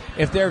business,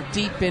 if they're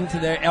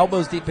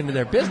elbows deep into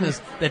their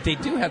business, that they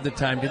do have the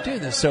time to do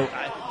this. So,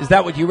 is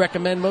that what you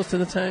recommend most of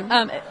the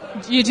time?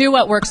 You do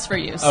what works for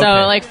you. So,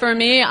 like for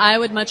me, I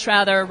would much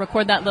rather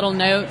record that little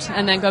note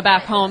and then go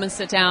back home and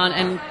sit down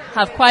and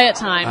have quiet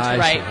time to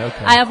write.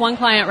 Okay. I have one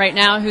client right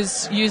now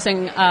who's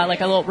using like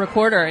a little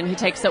recorder, and he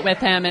takes it with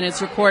him and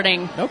is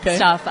recording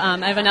stuff.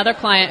 I have another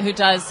client who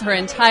does her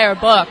entire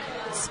book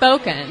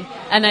spoken,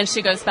 and then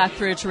she goes back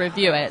through to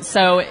review it.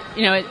 So,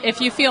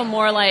 if you feel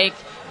more like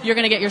you're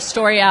going to get your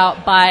story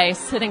out by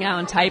sitting down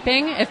and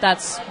typing, if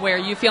that's where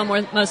you feel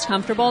most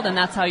comfortable, then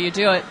that's how you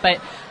do it. But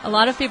a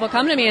lot of people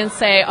come to me and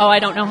say, I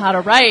don't know how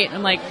to write.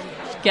 I'm like,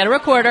 get a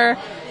recorder,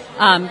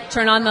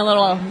 turn on the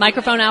little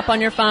microphone app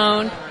on your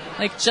phone,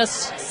 like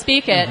just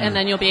speak it, and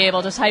then you'll be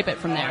able to type it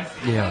from there.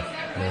 Yeah.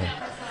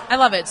 I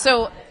love it.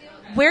 So,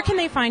 where can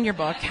they find your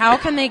book? How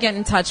can they get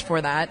in touch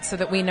for that so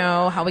that we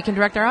know how we can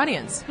direct our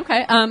audience?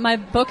 Okay. My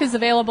book is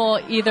available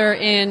either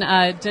in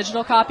a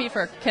digital copy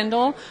for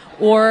Kindle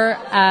or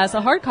as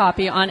a hard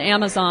copy on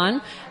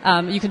Amazon.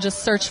 You can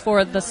just search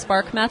for The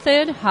Spark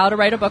Method, How to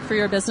Write a Book for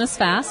Your Business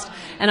Fast.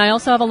 And I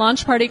also have a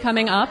launch party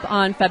coming up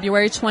on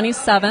February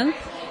 27th.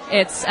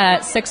 It's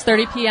at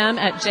 6:30 p.m.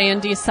 at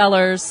J&D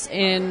Cellars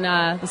in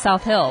the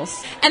South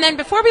Hills. And then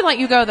before we let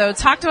you go, though,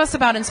 talk to us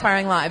about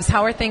Inspiring Lives.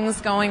 How are things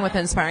going with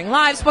Inspiring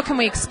Lives? What can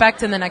we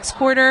expect in the next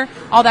quarter?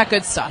 All that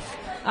good stuff.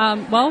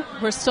 Well,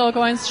 we're still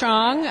going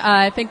strong.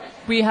 I think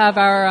we have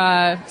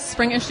our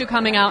spring issue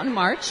coming out in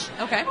March.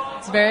 Okay.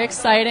 It's very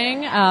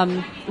exciting.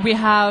 We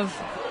have...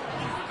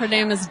 Her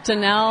name is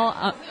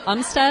Danelle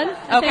Umstead,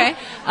 I think,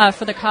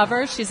 for the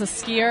cover. She's a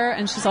skier,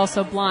 and she's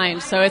also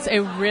blind. So it's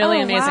a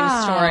really amazing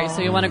story.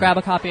 So you want to grab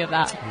a copy of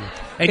that.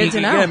 And you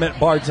can get them at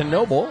Barnes &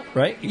 Noble,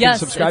 right? You yes,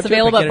 can subscribe it's to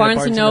available it, at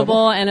Barnes &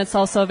 Noble, and it's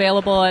also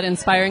available at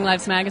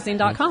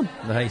InspiringLivesMagazine.com.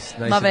 Nice.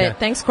 Love it.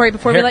 Thanks, Corey.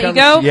 Before we let you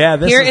go,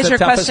 here is your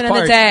question of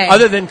the day.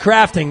 Other than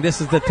crafting,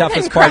 this is the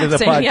toughest part of the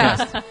podcast.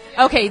 Yeah.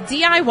 Okay,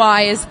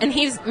 DIY is, and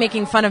he's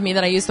making fun of me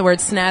that I use the word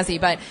snazzy,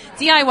 but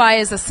DIY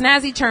is a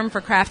snazzy term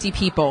for crafty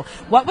people.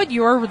 What would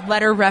your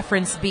letter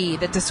reference be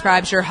that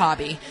describes your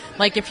hobby?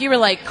 Like if you were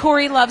like,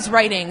 Corey loves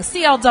writing,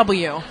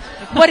 CLW.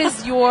 What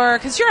is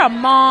because you're a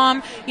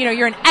mom,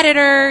 you're an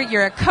editor,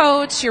 you're a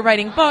coach, you're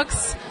writing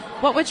books.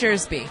 What would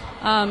yours be?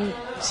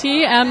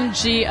 TMGO.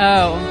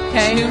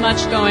 Okay. Too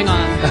much going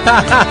on.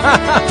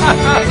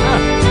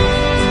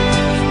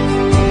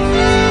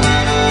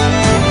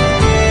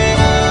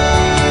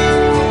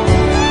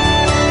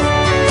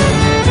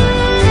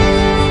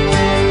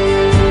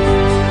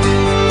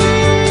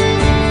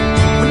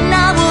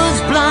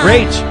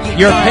 Rach,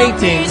 you're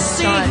painting.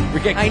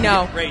 John, I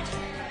know. Rach.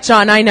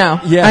 John, I know.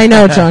 Yeah. I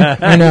know, John.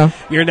 I know.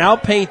 You're now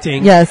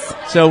painting. Yes.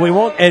 So we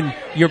won't, and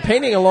you're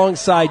painting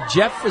alongside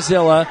Jeff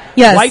Frazilla,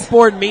 yes,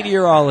 whiteboard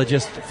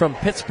meteorologist from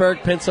Pittsburgh,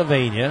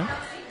 Pennsylvania.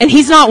 And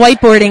he's not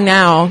whiteboarding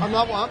now.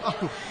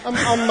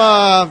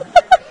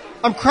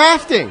 I'm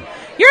crafting.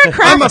 You're a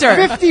crafter.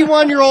 I'm a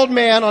 51-year-old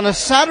man on a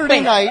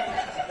Saturday night.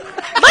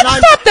 Let's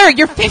stop there.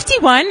 You're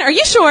 51. Are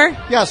you sure?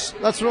 Yes,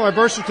 that's what my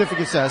birth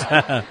certificate says.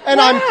 And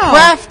I'm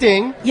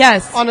crafting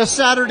on a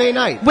Saturday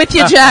night. With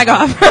your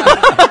Jagoff.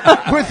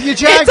 With your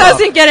Jagoff. It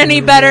doesn't get any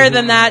better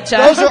than that,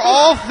 Jeff. Those are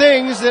all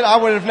things that I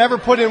would have never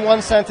put in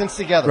one sentence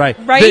together.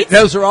 Right?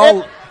 Those are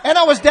all... And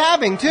I was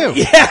dabbing, too.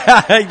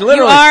 Yeah, literally.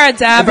 You are a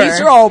dabber. And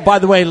these are all, by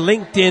the way,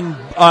 LinkedIn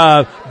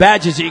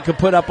badges that you can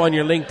put up on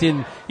your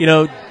LinkedIn,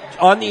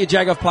 on the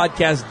Jagoff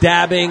podcast,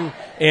 dabbing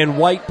and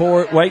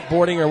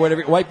whiteboarding or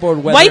whatever,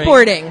 whiteboard weathering.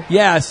 Whiteboarding.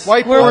 Yes.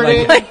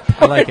 Whiteboarding.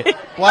 I like it.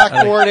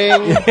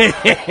 Blackboarding.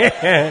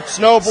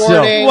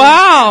 Snowboarding.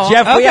 Wow.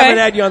 Jeff, we haven't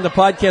had you on the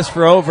podcast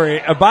for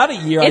about a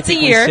year, I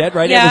think we said,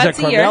 right? Yeah, it was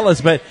at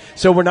Carmela's, but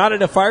so we're not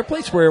at a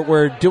fireplace,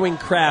 we're doing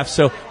crafts.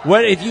 So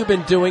what have you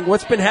been doing?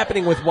 What's been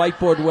happening with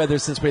whiteboard weather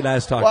since we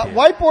last talked to you?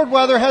 Whiteboard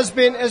weather has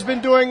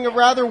been doing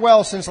rather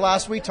well since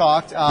last we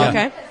talked.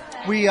 Okay.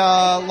 We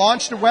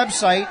launched a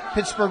website,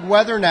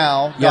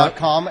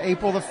 PittsburghWeatherNow.com,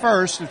 April the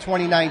 1st of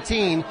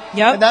 2019.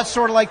 Yep. And that's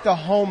sort of like the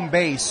home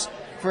base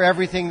for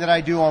everything that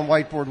I do on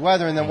Whiteboard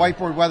Weather. And then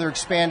Whiteboard Weather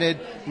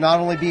expanded not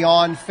only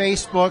beyond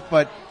Facebook,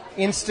 but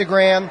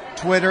Instagram,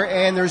 Twitter,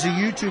 and there's a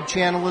YouTube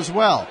channel as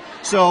well.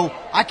 So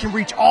I can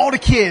reach all the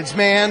kids,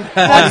 man.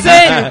 That's on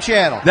the YouTube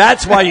channel.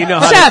 That's why you know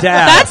how Chef, to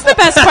dab. That's the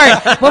best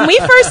part. When we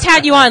first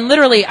had you on,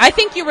 literally, I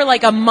think you were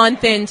like a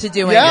month into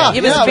doing it.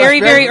 It was very,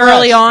 very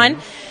early on.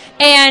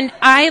 And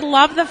I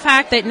love the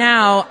fact that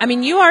now,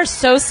 you are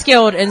so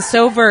skilled and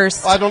so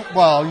versed.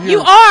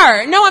 You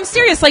are. No, I'm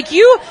serious. Like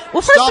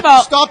first of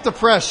all. Stop the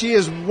press. She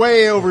is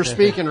way over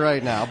speaking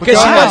right now. Because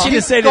she wants you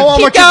to say go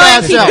on with your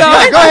bad self.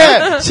 Yeah, go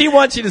ahead. She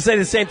wants you to say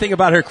the same thing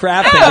about her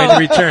crafting in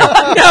return. No,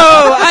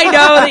 I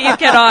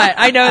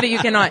know that you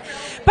cannot.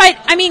 But,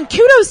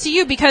 kudos to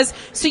you because,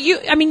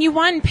 you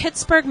won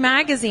Pittsburgh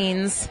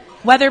Magazine's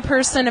weather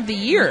person of the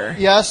year.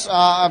 Yes,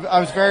 I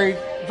was very,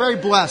 very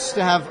blessed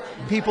to have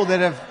people that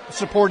have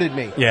supported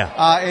me. Yeah.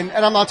 And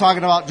I'm not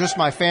talking about just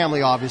my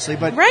family, obviously,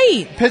 but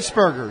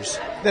Pittsburghers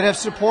that have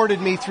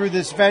supported me through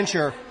this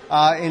venture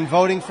in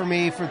voting for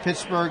me for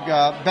Pittsburgh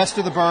Best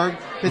of the Burgh,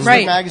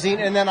 Pittsburgh Magazine,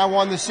 and then I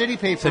won the City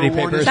Paper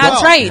Award as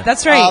well.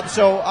 That's right.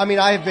 So, I mean,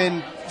 I have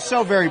been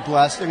so very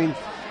blessed. I mean,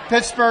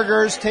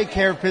 Pittsburghers take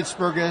care of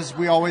Pittsburgh, as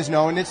we always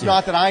know, and it's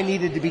not that I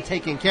needed to be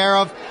taken care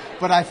of,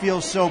 but I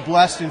feel so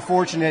blessed and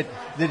fortunate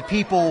that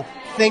people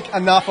think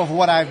enough of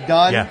what I've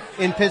done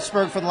in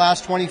Pittsburgh for the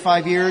last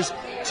 25 years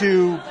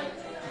to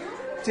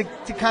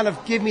kind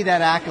of give me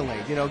that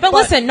accolade, you know. But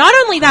listen, not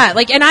only that,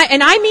 like, and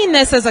I mean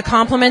this as a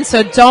compliment,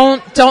 so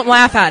don't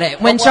laugh at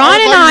it. When John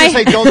and I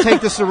say, don't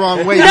take this the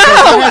wrong way. No,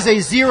 John has a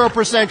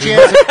 0%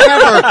 chance of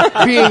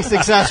ever being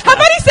successful. How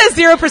about he says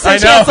 0%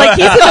 chance, like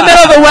he's in the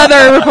middle of a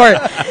weather report.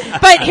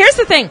 But here's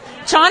the thing.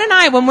 John and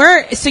I, when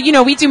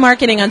we do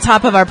marketing on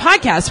top of our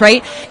podcast,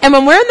 right? And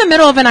when we're in the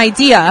middle of an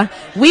idea,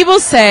 we will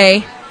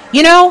say,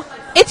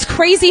 it's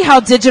crazy how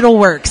digital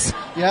works.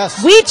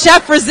 Yes. We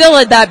Jeff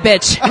Brazila'd that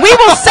bitch. We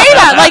will say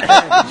that.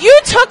 Like, you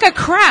took a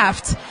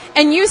craft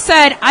and you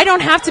said, I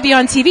don't have to be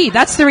on TV.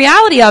 That's the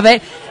reality of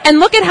it. And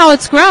look at how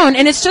it's grown.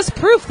 And it's just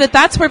proof that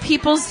that's where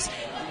people's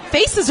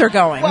faces are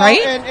going,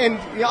 right? And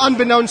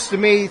unbeknownst to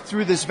me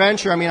through this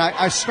venture, I mean,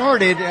 I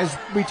started, as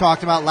we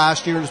talked about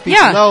last year, as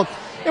people know,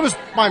 it was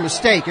my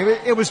mistake.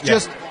 It was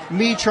just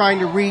me trying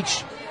to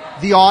reach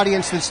the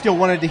audience that still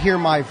wanted to hear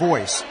my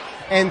voice.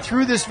 And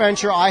through this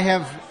venture,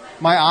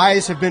 my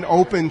eyes have been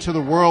open to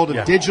the world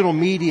of digital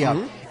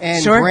media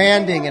and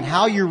branding and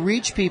how you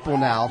reach people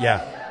now.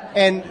 Yeah.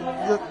 And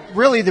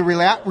really the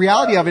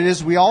reality of it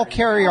is we all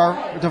carry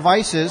our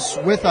devices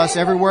with us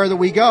everywhere that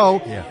we go,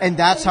 and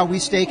that's how we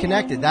stay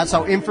connected. That's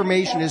how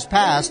information is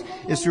passed,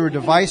 is through a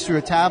device, through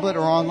a tablet,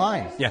 or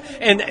online. Yeah,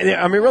 and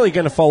I'm really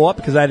going to follow up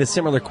because I had a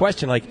similar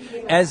question. Like,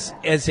 as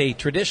a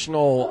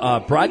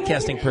traditional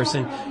broadcasting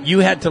person, you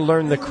had to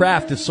learn the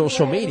craft of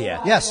social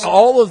media. Yes.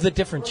 All of the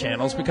different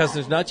channels, because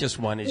there's not just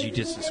one, as you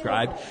just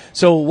described.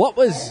 So what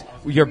was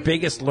your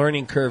biggest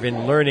learning curve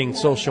in learning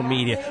social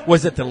media?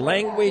 Was it the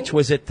language?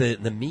 Was it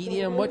the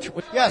medium?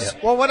 Yes.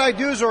 Well, what I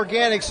do is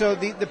organic. So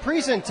the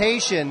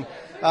presentation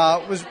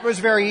was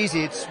very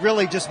easy. It's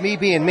really just me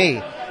being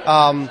me,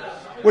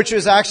 which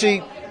is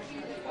actually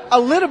a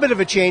little bit of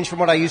a change from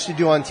what I used to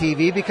do on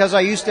TV, because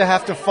I used to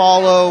have to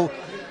follow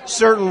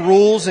certain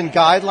rules and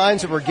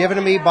guidelines that were given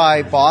to me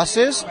by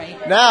bosses.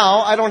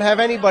 Now I don't have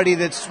anybody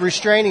that's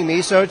restraining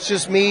me, so it's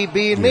just me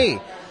being me.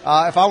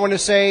 If I want to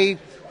say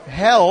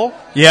hell,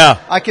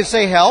 I can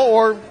say hell,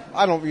 or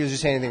I don't usually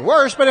say anything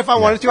worse, but if I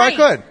wanted to, I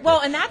could. Well,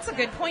 and that's a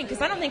good point,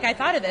 because I don't think I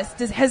thought of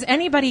this. Has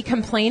anybody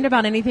complained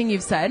about anything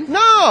you've said?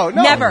 No.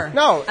 Never.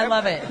 No. I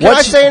love it. Can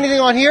I say anything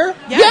on here?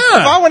 Yeah.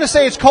 If I want to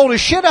say it's cold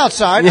as shit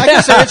outside, I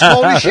can say it's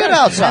cold as shit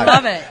outside. I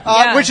love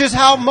it. Which is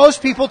how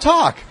most people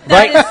talk.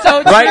 That is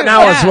so true.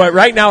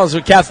 Right now is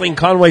what Kathleen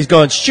Conway's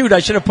going, shoot, I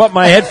should have put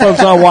my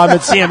headphones on while I'm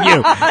at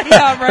CMU.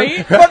 Yeah,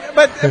 right?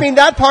 But I mean,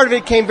 that part of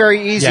it came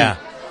very easy. Yeah.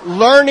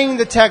 Learning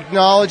the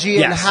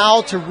technology and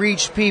how to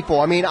reach people.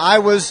 I mean, I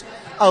was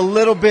a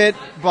little bit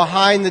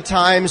behind the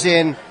times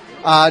in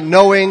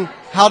knowing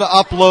how to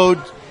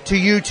upload to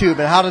YouTube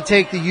and how to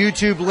take the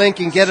YouTube link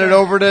and get it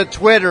over to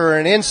Twitter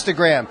and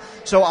Instagram.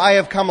 So I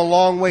have come a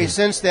long way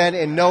since then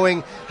in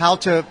knowing how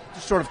to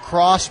sort of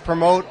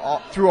cross-promote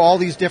through all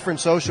these different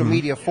social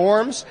media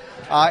forms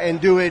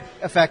and do it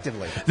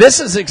effectively.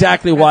 This is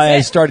exactly why I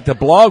started the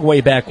blog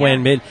way back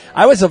when.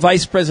 I was a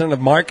vice president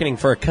of marketing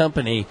for a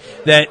company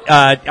that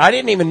I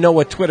didn't even know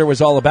what Twitter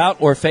was all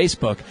about or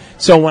Facebook.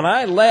 So when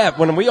I left,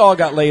 when we all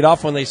got laid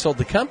off when they sold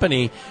the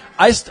company,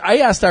 I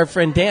asked our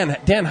friend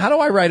Dan, how do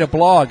I write a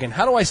blog and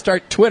how do I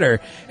start Twitter?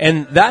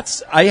 And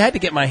I had to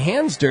get my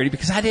hands dirty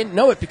because I didn't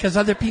know it because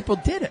other people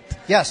did it.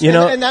 Yes,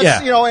 and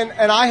that's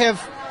and I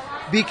have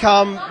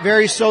become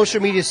very social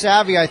media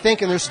savvy, I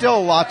think, and there's still a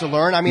lot to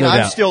learn. I mean,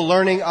 I'm still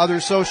learning other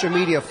social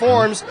media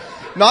forms,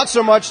 not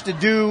so much to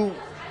do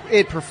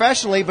it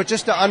professionally, but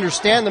just to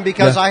understand them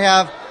because I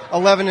have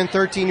 11 and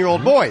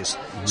 13-year-old boys.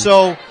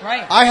 So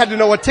I had to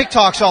know what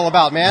TikTok's all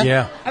about, man.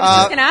 Yeah. I was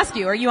just going to ask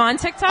you, are you on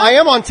TikTok? I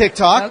am on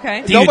TikTok.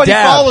 Okay. Nobody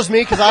follows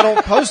me because I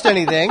don't post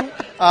anything,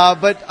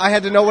 but I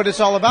had to know what it's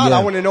all about.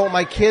 I want to know what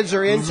my kids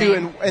are into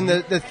and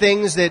the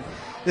things that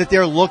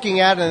they're looking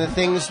at and the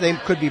things they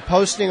could be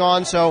posting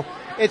on. So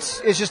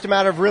it's just a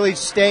matter of really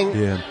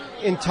staying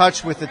in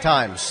touch with the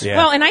times. Yeah.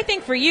 Well, and I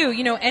think for you,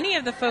 any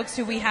of the folks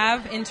who we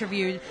have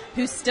interviewed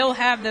who still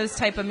have those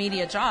type of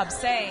media jobs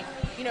say,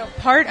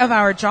 part of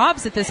our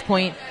jobs at this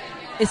point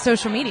is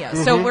social media.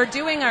 Mm-hmm. So we're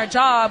doing our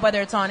job,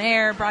 whether it's on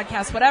air,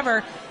 broadcast,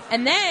 whatever,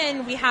 and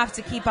then we have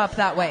to keep up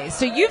that way.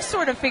 So you've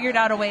sort of figured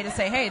out a way to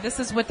say, hey, this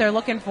is what they're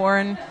looking for.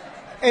 And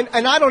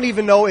I don't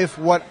even know if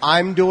what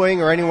I'm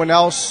doing or anyone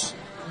else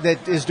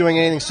that is doing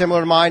anything similar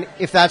to mine,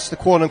 if that's the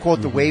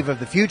quote-unquote the wave of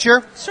the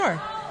future. Sure.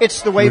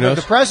 It's the wave of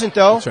the present,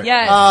 though. Right.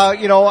 Yes.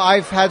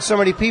 I've had so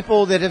many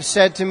people that have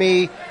said to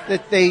me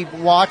that they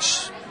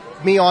watched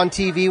me on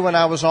TV when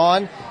I was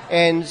on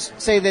and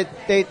say that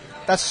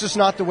that's just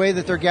not the way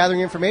that they're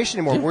gathering information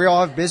anymore. We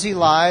all have busy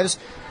lives.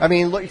 I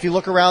mean, look, if you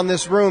look around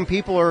this room,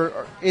 people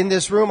are in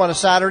this room on a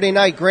Saturday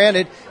night,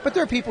 granted, but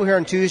there are people here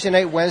on Tuesday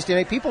night, Wednesday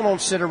night. People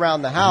don't sit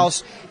around the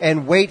house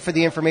and wait for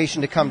the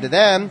information to come to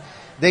them.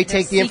 They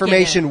take the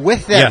information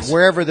with them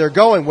wherever they're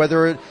going,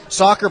 whether it's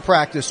soccer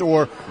practice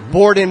or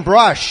board and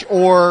brush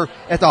or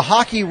at the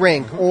hockey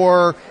rink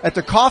or at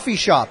the coffee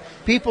shop.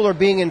 People are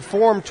being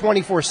informed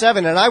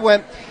 24/7. And I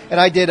went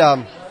and I did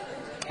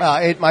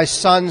at my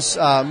son's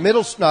school,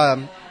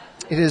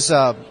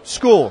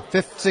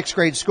 5th, 6th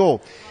grade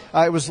school.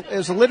 It was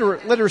a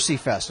literacy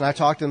fest, and I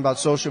talked to them about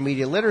social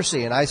media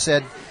literacy. And I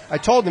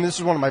told them, this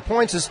is one of my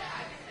points, is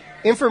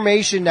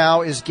information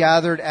now is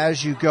gathered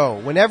as you go.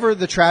 Whenever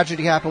the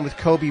tragedy happened with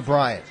Kobe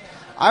Bryant,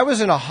 I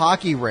was in a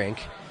hockey rink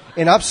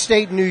in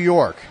upstate New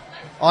York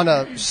on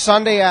a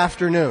Sunday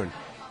afternoon.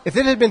 If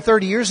it had been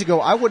 30 years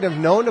ago, I wouldn't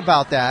have known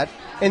about that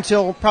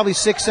until probably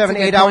 6, 7,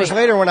 8 hours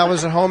later when I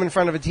was at home in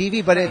front of a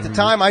TV. But at the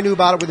time, I knew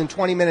about it within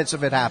 20 minutes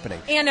of it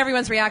happening. And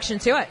everyone's reaction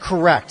to it.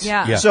 Correct.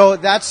 Yeah. So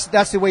that's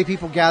the way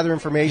people gather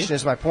information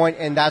is my point,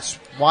 and that's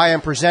why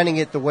I'm presenting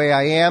it the way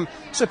I am,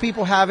 so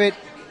people have it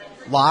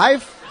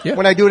live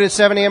when I do it at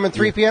 7 a.m. and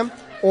 3 p.m.,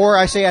 or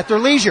I say at their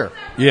leisure.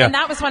 Yeah. And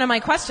that was one of my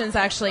questions,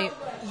 actually.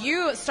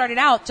 You started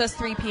out just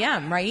 3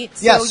 p.m., right?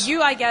 Yes. So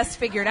you, I guess,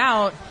 figured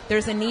out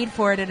there's a need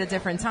for it at a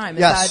different time. Is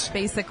yes. that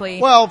basically?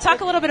 Well,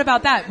 talk a little bit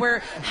about that.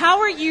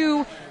 How are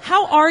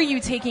you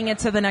taking it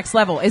to the next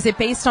level? Is it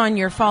based on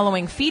your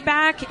following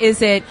feedback?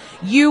 Is it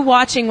you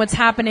watching what's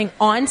happening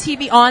on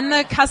TV, on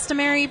the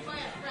customary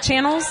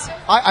channels?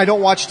 I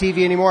don't watch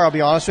TV anymore, I'll be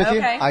honest with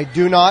you. I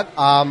do not.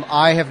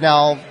 I have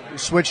now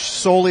switched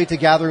solely to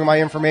gathering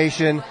my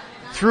information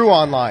through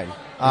online.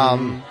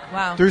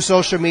 Through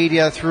social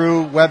media,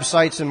 through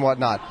websites and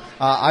whatnot.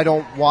 I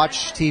don't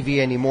watch TV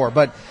anymore.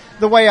 But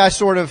the way I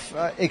sort of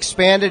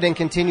expanded and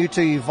continue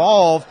to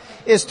evolve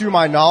is through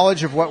my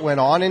knowledge of what went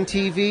on in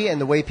TV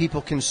and the way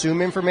people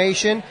consume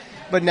information,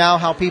 but now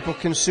how people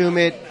consume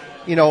it,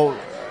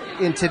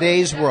 in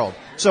today's world.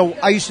 So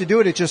I used to do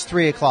it at just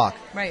 3 o'clock.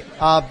 Right.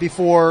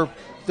 Before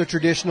the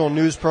traditional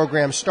news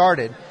program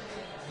started.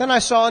 Then I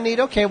saw a need,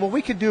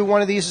 we could do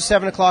one of these at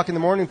 7 o'clock in the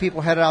morning.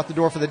 People headed out the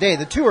door for the day.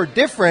 The two are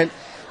different.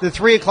 The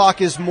 3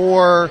 o'clock is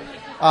more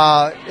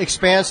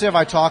expansive.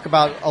 I talk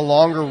about a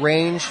longer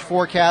range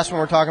forecast when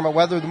we're talking about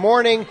weather. The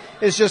morning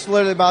is just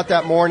literally about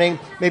that morning,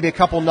 maybe a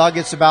couple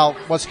nuggets about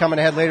what's coming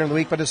ahead later in the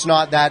week, but it's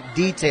not that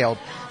detailed.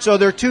 So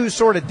they're two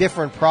sort of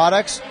different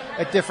products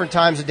at different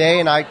times of day,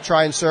 and I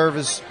try and serve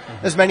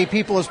as many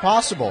people as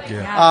possible.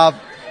 Yeah.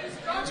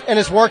 And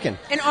it's working.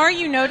 And are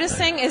you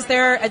noticing, is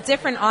there a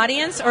different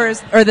audience, or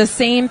are the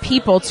same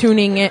people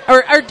tuning in?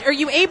 Or are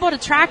you able to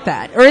track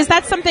that? Or is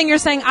that something you're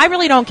saying, I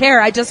really don't care,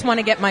 I just want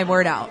to get my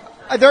word out?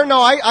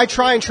 I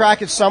try and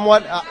track it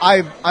somewhat.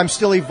 I'm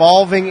still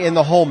evolving in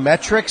the whole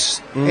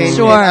metrics and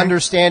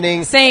understanding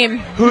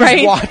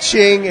who's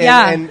watching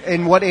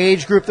and what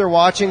age group they're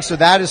watching. So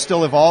that is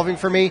still evolving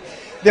for me.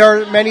 There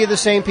are many of the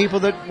same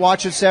people that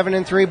watch at 7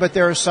 and 3, but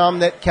there are some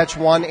that catch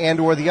one and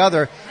or the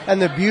other.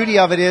 And the beauty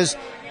of it is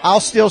I'll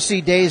still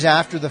see days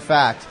after the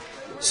fact.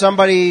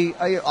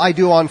 I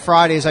do on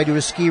Fridays, I do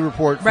a ski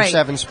report for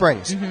Seven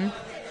Springs.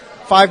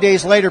 5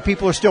 days later,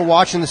 people are still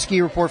watching the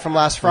ski report from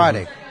last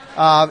Friday.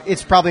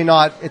 It's probably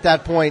not, at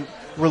that point,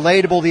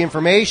 relatable, the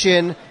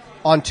information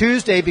on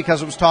Tuesday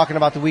because it was talking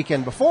about the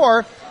weekend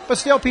before, but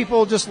still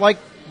people just like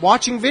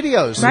watching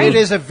videos. Right. It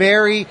is a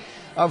very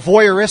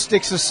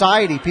voyeuristic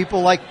society.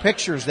 People like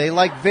pictures. They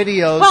like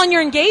videos. Well, and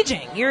you're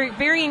engaging. You're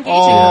very engaging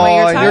the way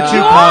you're talking. You're too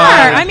you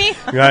kind. are. I mean,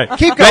 right.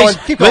 Keep going.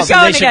 Keep going.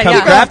 Listen, they should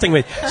come crafting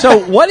with. So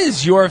what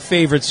is your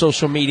favorite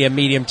social media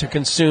medium to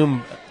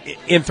consume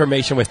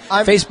information with?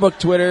 Facebook,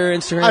 Twitter,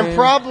 Instagram? I'm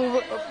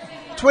probably...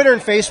 Twitter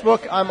and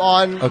Facebook, I'm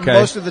on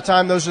most of the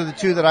time. Those are the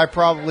two that I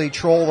probably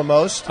troll the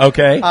most.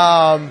 Okay.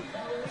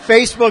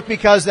 Facebook,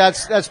 because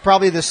that's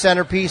probably the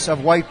centerpiece of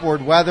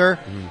Whiteboard Weather.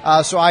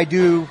 So I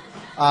do,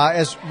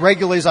 as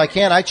regularly as I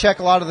can, I check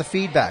a lot of the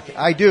feedback.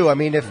 I do. I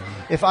mean,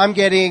 if I'm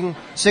getting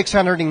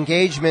 600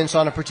 engagements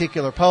on a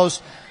particular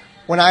post,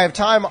 when I have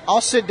time,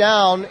 I'll sit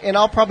down and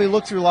I'll probably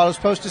look through a lot of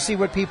those posts to see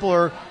what people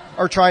are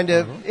trying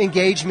to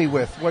engage me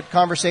with, what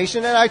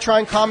conversation, and I try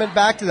and comment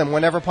back to them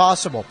whenever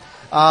possible.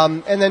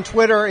 And then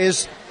Twitter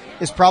is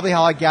probably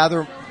how I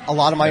gather a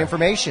lot of my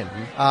information.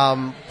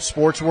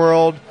 Sports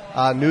world,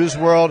 news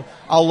world.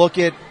 I'll look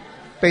at,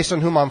 based on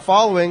whom I'm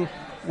following,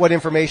 what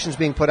information is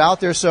being put out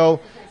there.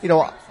 So,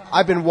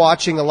 I've been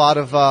watching a lot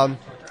of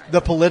the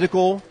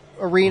political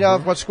arena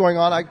of what's going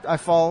on. I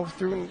follow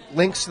through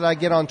links that I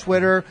get on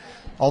Twitter.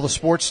 All the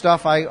sports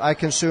stuff I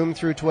consume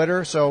through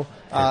Twitter. So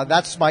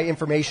that's my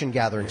information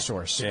gathering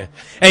source. Yeah.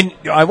 And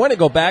I want to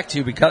go back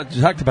to, because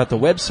you talked about the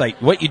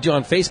website. What you do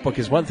on Facebook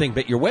is one thing,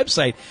 but your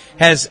website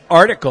has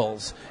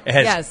articles. It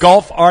has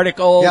golf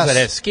articles. It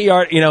has ski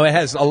art. It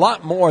has a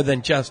lot more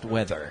than just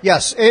weather.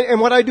 Yes. And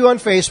what I do on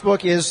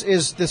Facebook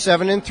is the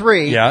 7 and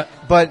 3. Yeah.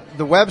 But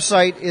the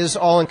website is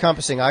all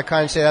encompassing. I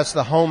kind of say that's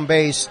the home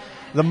base,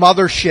 the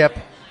mothership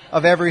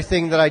of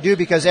everything that I do,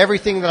 because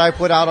everything that I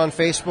put out on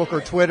Facebook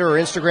or Twitter or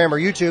Instagram or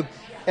YouTube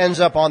ends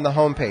up on the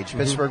homepage,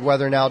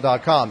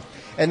 PittsburghWeatherNow.com.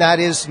 And that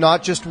is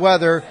not just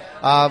weather.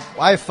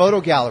 I have photo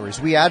galleries.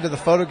 We add to the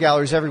photo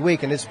galleries every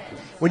week. And it's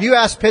when you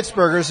ask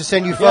Pittsburghers to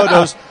send you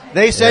photos,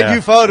 they send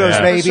you photos,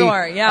 baby. For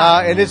sure,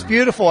 yeah. And it's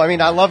beautiful. I mean,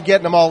 I love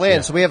getting them all in.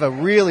 Yeah. So we have a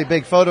really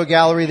big photo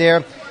gallery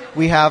there.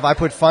 I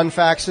put fun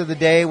facts of the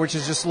day, which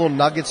is just little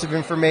nuggets of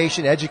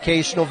information,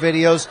 educational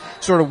videos,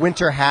 sort of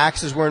winter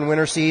hacks as we're in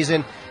winter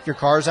season. If your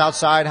car's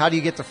outside, how do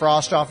you get the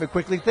frost off it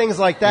quickly? Things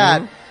like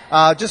that.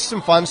 Just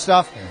some fun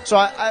stuff. So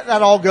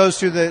that all goes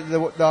through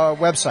the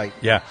website.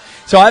 Yeah.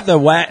 So I have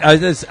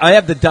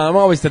I'm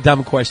always the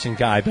dumb question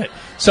guy, but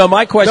so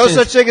my question no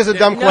such thing as a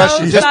dumb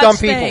question, just dumb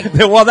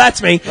people. Well,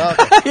 that's me.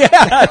 Okay.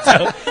 Yeah.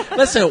 So,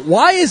 listen,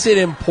 why is it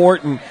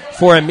important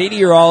for a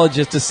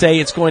meteorologist to say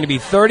it's going to be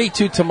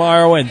 32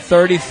 tomorrow and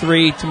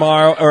 33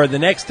 tomorrow or the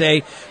next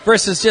day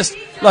versus just,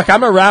 look,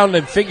 I'm a round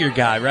and figure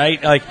guy,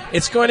 right? Like,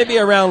 it's going to be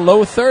around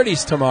low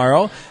 30s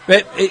tomorrow.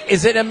 But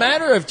is it a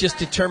matter of just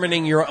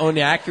determining your own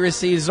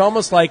accuracy? Is it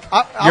almost like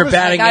you're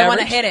batting average? I want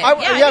to hit it.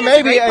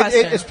 Maybe.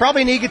 It's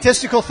probably an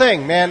egotistical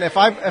thing, man. If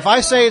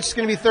I say it's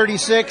going to be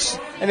 36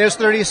 and it's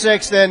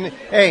 36, then,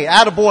 hey,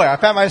 attaboy, I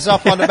pat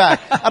myself on the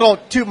back. I don't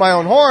toot my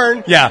own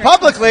horn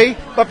publicly,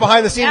 but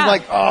behind the scenes, I'm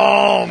like,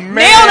 oh, man.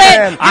 Nailed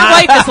it! Your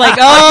wife is like,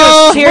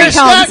 oh, here he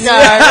comes.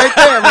 That guy right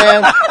there,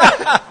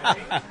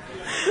 man.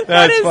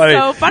 That's funny.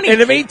 So funny. In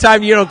the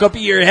meantime, you don't go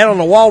beat your head on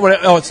the wall when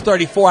it's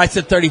 34. I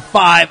said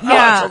 35. Yeah.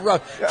 Oh, it's a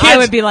rough. Kids, I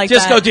would be like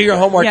just that. go do your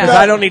homework because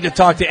I don't need to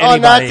talk to anybody.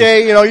 On that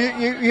day,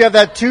 you have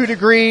that 2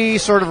 degree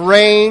sort of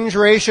range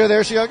ratio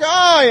there, so you're like,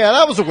 oh yeah,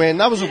 that was a win.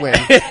 That was a win.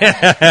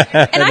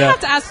 And I have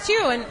to ask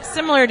too, and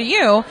similar to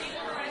you,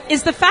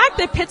 is the fact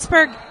that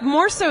Pittsburgh,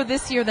 more so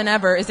this year than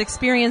ever, is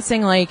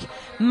experiencing like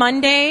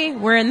Monday,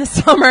 we're in the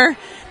summer,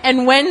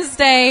 and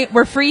Wednesday,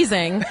 we're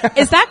freezing.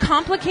 Is that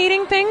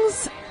complicating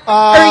things? Or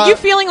are you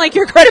feeling like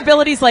your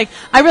credibility's like,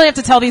 I really have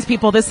to tell these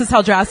people this is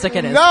how drastic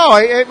it is? No,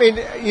 I mean,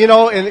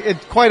 and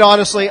quite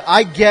honestly,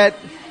 I get,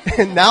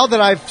 now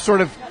that I've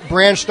sort of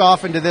branched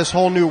off into this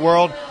whole new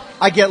world,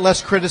 I get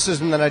less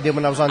criticism than I did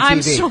when I was on TV.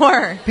 I'm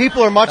sure.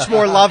 People are much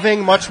more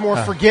loving, much more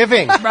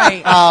forgiving.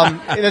 Right.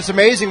 And it's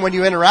amazing when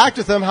you interact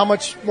with them how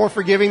much more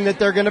forgiving that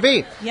they're going to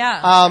be.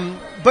 Yeah.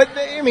 But,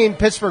 I mean,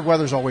 Pittsburgh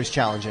weather's always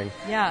challenging.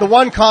 Yeah. The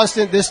one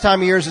constant this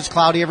time of year is it's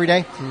cloudy every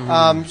day.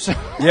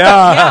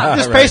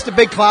 Just paste a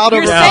big cloud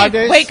over 5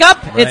 days. Wake up,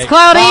 it's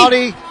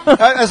cloudy.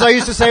 As I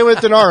used to say with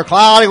Denora,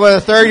 cloudy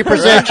with a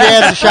 30%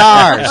 chance of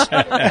showers.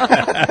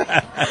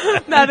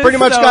 Pretty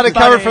much got it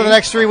covered for the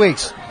next 3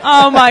 weeks.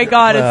 Oh my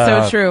God, it's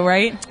so true,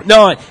 right?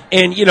 No,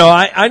 and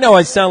I know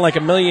I sound like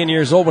a million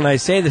years old when I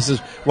say this. Is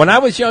when I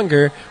was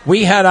younger,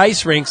 we had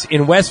ice rinks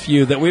in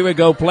Westview that we would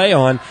go play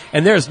on,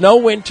 and there's no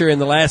winter in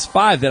the last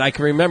 5 that I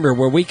can remember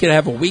where we could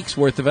have a week's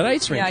worth of an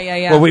ice rink.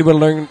 Yeah. Where we would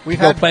learn to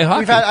go play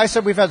hockey.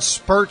 We've had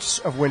spurts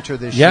of winter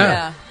this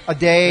year. A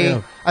day.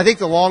 Yeah. I think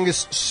the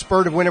longest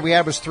spurt of winter we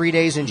had was 3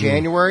 days in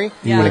January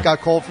when it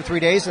got cold for 3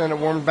 days and then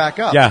it warmed back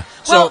up. Yeah.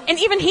 Well, and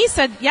even he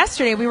said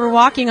yesterday we were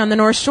walking on the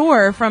North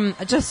Shore from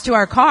just to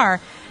our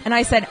car, and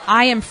I said,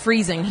 I am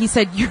freezing. He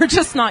said, you're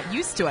just not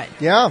used to it.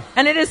 Yeah.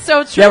 And it is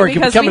so true. Yeah, we're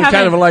becoming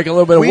kind of like a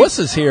little bit of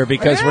wusses here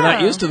because we're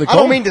not used to the cold.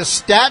 I don't mean to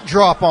stat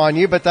drop on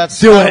you, but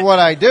that's kind of what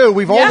I do.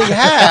 We've only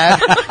had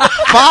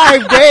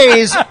 5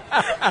 days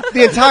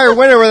the entire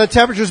winter where the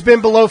temperature's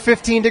been below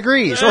 15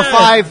 degrees, or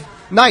 5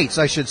 nights,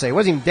 I should say. It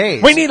wasn't even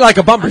days. We need like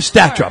a bumper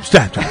stat drop.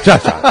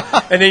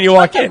 And then you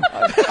walk in.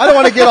 I don't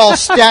want to get all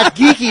stat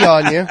geeky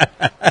on you.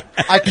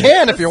 I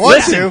can if you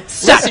want to.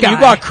 Listen, you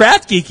got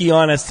craft geeky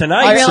on us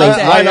tonight. I really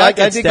did. Why not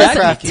get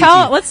stat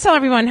geeky? Let's tell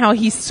everyone how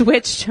he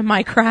switched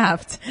my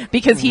craft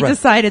because he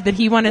decided that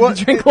he wanted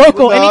to drink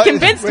local, and he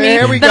convinced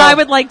me that I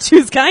would like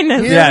choose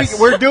kindness. Yes.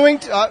 We're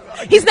doing...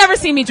 he's never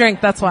seen me drink,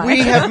 that's why.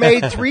 We have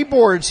made 3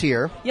 boards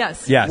here.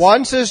 Yes.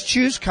 One says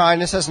choose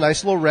kindness, has a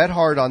nice little red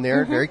heart on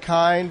there. Very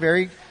kind,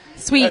 very...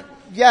 Sweet.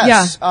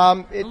 Yes.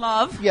 Love.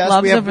 Yes,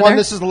 Love's we have one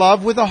that says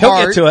love with a He'll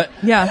heart. get to it.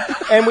 Yeah.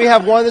 And we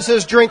have one that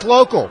says drink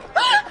local.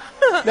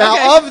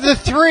 Now, of the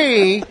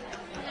 3,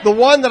 the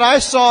one that I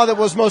saw that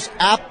was most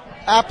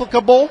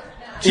applicable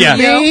to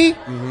me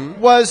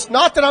was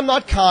not that I'm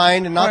not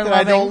kind and not that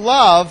I don't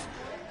love,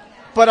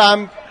 but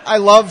I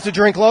love to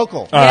drink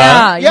local.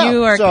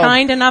 You are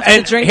kind enough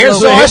to drink local.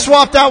 So I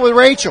swapped out with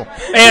Rachel.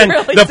 And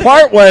the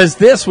part was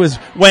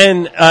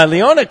when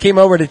Leona came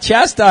over to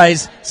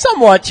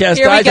somewhat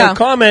chastise and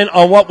comment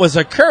on what was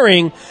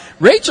occurring,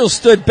 Rachel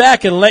stood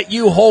back and let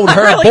you hold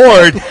her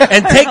board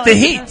and take the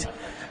heat.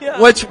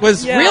 Which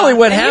was really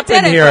what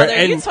happened here.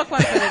 And you took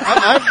one for the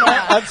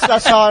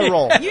that's how I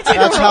roll.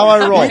 That's how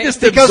I roll.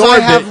 Because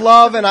I have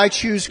love and I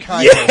choose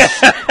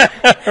kindness.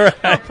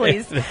 Oh,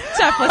 please.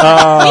 Jeff, listen,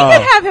 we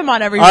could have him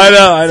on every week. I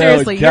know.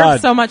 Seriously, God. you're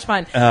so much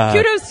fun.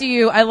 Kudos to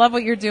you. I love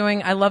what you're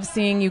doing. I love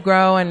seeing you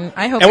grow, and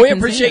I hope we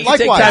appreciate you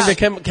taking time to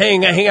come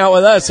hang out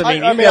with us.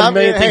 I mean,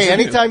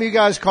 anytime you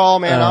guys call,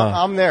 man,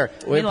 I'm there.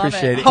 We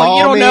appreciate it. Oh,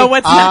 you don't know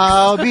what's next.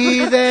 I'll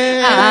be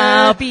there.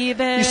 I'll be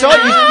there. You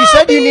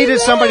said you needed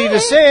somebody to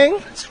sing.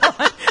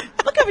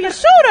 over your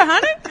shoulder,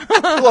 honey.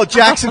 A little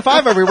Jackson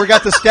 5 over here. We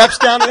got the steps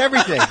down and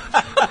everything.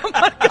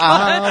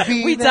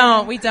 We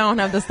don't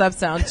have the steps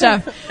down.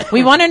 Jeff,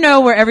 we want to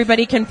know where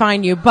everybody can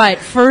find you, but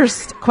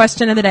first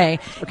question of the day.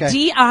 Okay.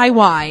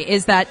 DIY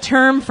is that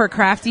term for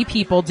crafty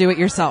people, do it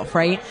yourself,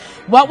 right?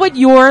 What would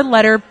your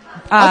letter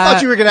I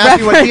thought you were going to ask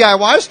me what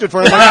DIY stood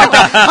for. I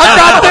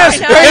got this,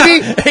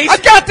 baby. I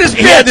got this.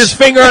 He had his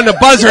finger on the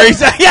buzzer. He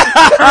said,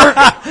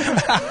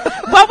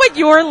 What would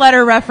your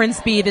letter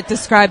reference be that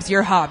describes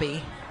your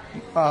hobby?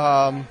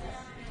 Does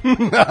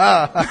it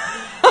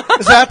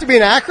have to be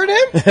an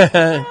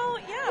acronym?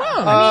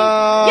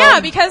 Well, yeah.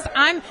 Because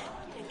I'm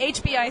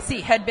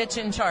HBIC, head bitch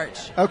in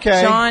charge.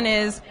 Okay. John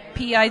is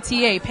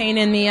PITA, pain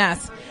in the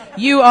ass.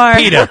 You are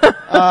Peter.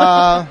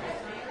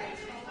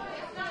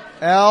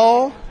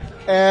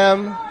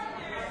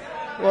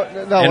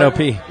 NOP.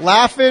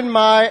 Laughing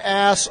my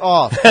ass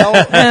off.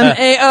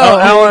 LMAO.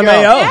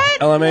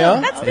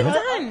 LMAO. That's been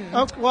done.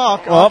 Oh,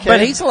 well, okay.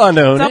 But he's a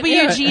known.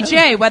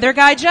 WGJ, Weather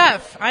Guy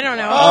Jeff. I don't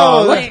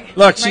know.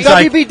 Look, she's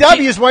WBW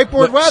is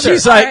whiteboard weather.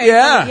 She's like, Right,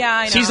 yeah. yeah,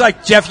 I know. She's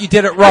like, Jeff, you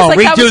did it wrong. like,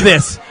 Redo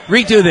this.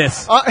 Redo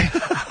this.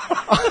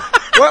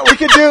 What we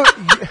could do?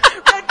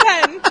 Red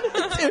pen.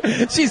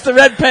 She's the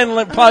Red Pen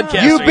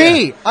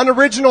podcaster. UB,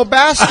 unoriginal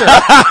bastard.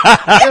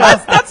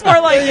 That's more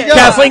like it.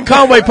 Kathleen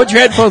Conway, put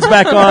your headphones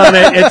back on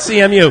at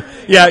CMU.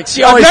 Yeah,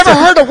 she always. I've never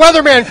heard a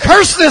weatherman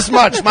curse this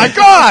much. My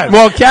God.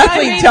 Well,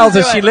 Kathleen tells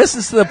us she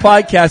listens to the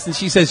podcast and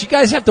she says you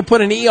guys have to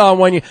put an E on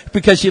when you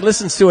because she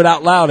listens to it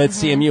out loud at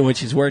CMU when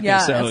she's working. Yeah,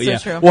 so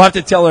that's so true. we'll have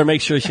to tell her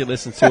make sure she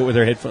listens to it with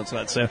her headphones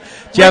on. So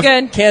Jeff,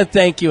 can't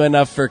thank you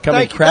enough for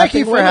coming. Thank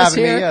you for with us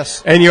having here. me.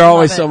 Yes, and you're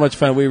always so much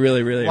fun. We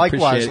really, really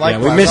appreciate it.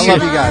 Likewise, yeah, we miss I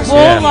love you guys.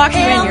 We'll lock you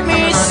in. You're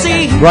coming on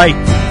again. Right.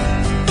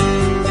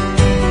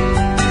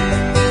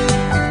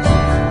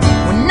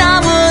 When I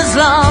was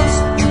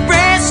lost, you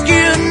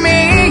rescued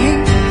me.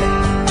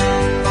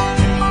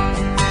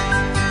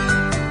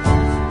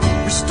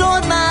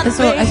 Restored my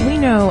So as we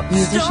know,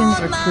 musicians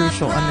are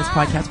crucial on this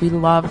podcast. We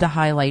love to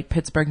highlight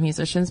Pittsburgh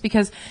musicians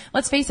because,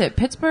 let's face it,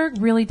 Pittsburgh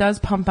really does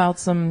pump out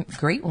some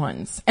great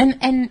ones.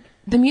 And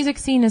the music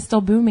scene is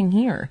still booming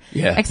here.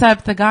 Yeah.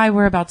 Except the guy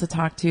we're about to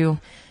talk to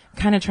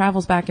kind of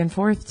travels back and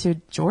forth to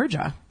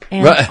Georgia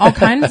and all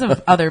kinds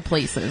of other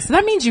places. So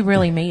that means you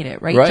really made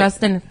it, right?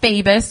 Justin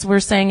Fabus,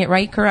 we're saying it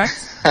right, correct?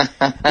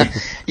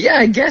 Yeah,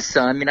 I guess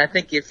so. I mean, I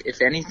think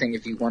if anything,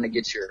 if you want to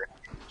get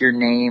your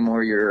name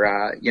or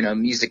your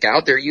music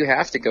out there, you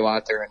have to go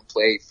out there and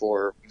play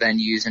for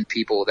venues and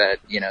people that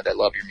that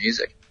love your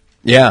music.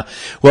 Yeah.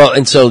 Well,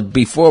 and so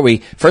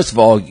first of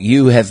all,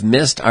 you have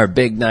missed our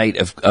big night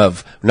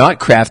of not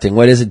crafting.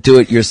 What is it? Do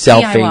it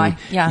yourselfing. DIY,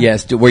 yeah.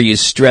 Yes. Where you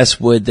stress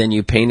wood, then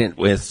you paint it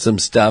with some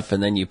stuff,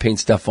 and then you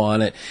paint stuff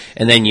on it,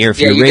 and then you're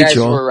you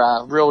Rachel. guys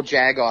were real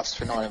Jagoffs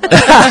for not inviting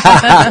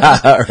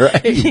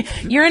me.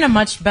 Right. You're in a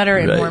much better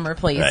and warmer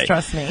place,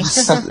 trust me.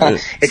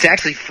 It's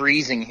actually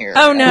freezing here.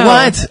 Oh, no.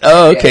 What?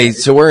 Oh, okay. Yeah,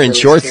 so we're in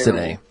shorts terrible.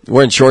 today.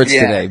 We're in shorts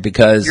today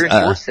because you're in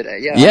shorts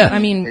today. Yeah. Yeah. I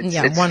mean,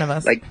 It's one of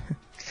us. Like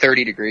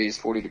 30 degrees,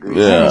 40 degrees.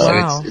 Yeah. So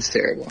Wow. it's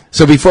terrible.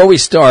 So before we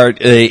start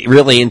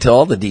really into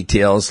all the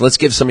details, let's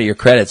give some of your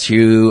credits.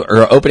 You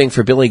are opening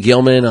for Billy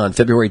Gilman on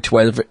February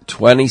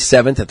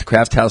 27th at the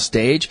Craft House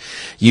stage.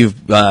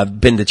 You've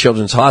been to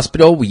Children's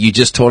Hospital. You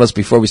just told us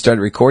before we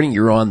started recording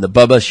you were on the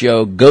Bubba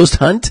Show Ghost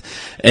Hunt.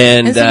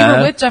 And so you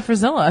were with Jeff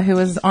Rosilla, who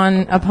was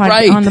on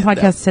on the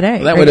podcast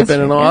today. That would have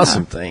been an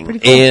awesome thing. Pretty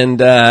cool.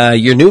 And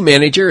your new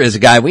manager is a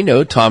guy we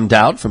know, Tom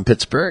Dowd from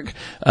Pittsburgh,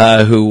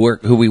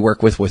 who we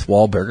work with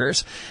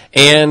Wahlburgers.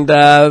 And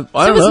it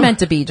was meant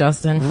to be,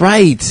 Justin.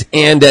 Right.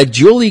 And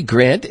Julie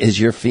Grant is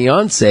your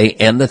fiance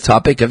and the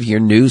topic of your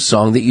new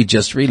song that you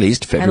just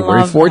released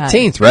February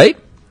 14th, right?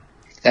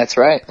 That's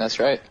right. That's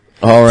right.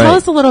 All right. Tell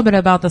us a little bit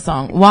about the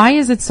song. Why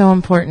is it so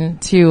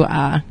important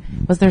to,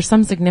 was there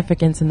some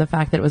significance in the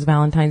fact that it was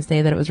Valentine's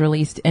Day that it was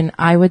released? And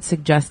I would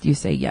suggest you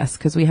say yes,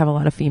 because we have a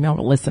lot of female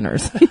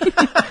listeners.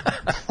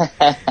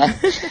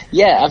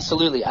 Yeah,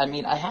 absolutely. I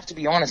mean, I have to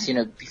be honest,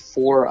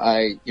 before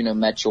I,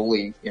 met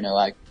Julie,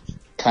 I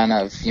kind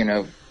of,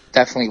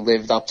 definitely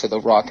lived up to the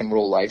rock and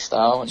roll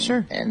lifestyle. And,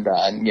 Sure. And,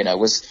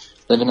 was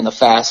living in the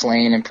fast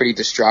lane and pretty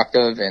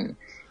destructive. And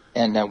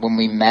when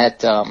we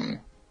met,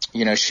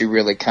 she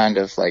really kind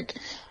of like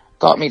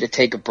got me to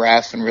take a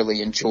breath and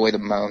really enjoy the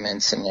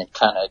moments and it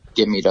kind of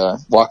get me to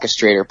walk a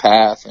straighter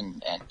path.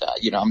 And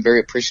I'm very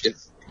appreciative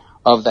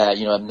of that.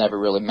 I've never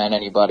really met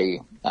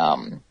anybody,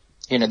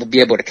 to be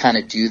able to kind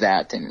of do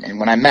that. And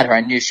when I met her, I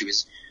knew she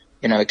was,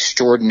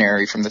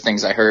 extraordinary from the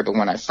things I heard. But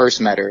when I first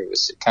met her, it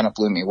kind of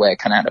blew me away. I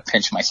kind of had to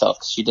pinch myself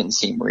because she didn't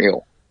seem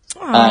real.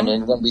 And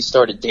then when we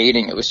started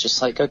dating, it was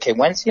just like, okay,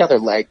 when's the other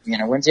leg,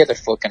 when's the other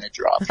foot going to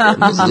drop here?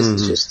 Because this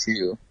is just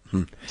too,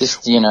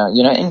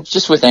 and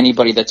just with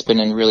anybody that's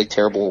been in really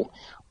terrible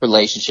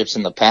relationships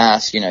in the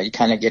past, you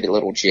kind of get a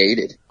little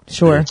jaded.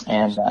 Sure.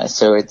 And,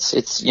 so it's,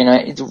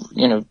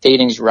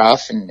 dating's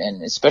rough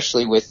and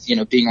especially with,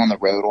 being on the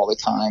road all the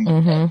time.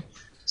 And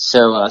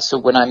so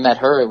when I met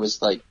her, it was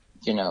like,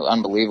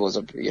 unbelievable. It was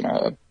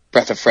a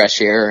breath of fresh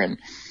air. And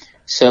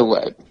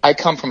So I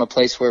come from a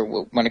place where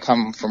when I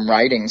come from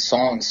writing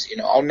songs,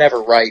 I'll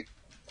never write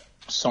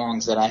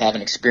songs that I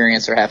haven't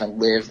experienced or haven't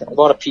lived. And a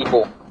lot of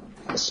people,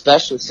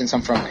 especially since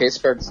I'm from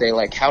Pittsburgh, say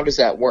like, how does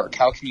that work?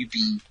 How can you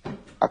be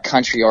a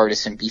country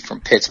artist and be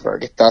from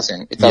Pittsburgh? It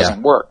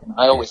doesn't work. And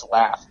I always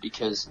laugh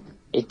because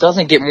it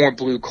doesn't get more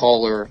blue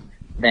collar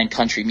than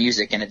country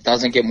music, and it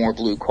doesn't get more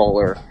blue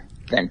collar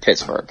than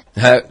Pittsburgh.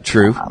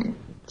 True.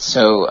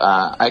 So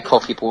I call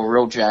people a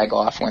real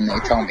jagoff when they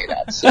tell me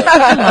that. So,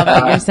 I love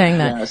that you're saying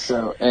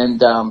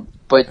that.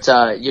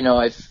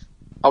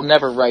 I'll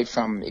never write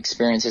from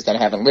experiences that I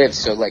haven't lived.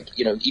 So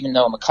even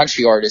though I'm a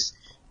country artist,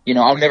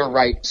 I'll never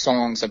write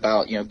songs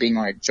about, being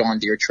on a John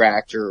Deere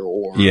tractor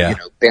or,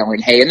 baling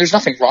hay. And there's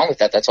nothing wrong with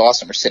that. That's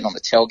awesome. Or sitting on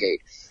the tailgate.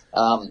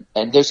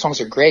 And those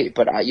songs are great.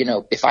 But,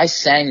 if I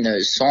sang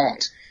those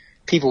songs,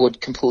 people would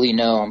completely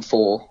know I'm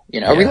full.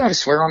 Are we allowed to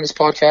swear on this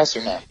podcast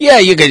or no? Yeah,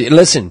 you could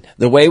listen.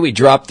 The way we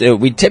dropped,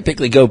 we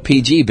typically go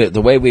PG, but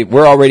the way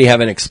we're already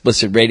having an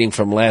explicit rating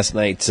from last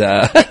night's.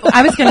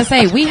 I was going to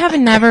say we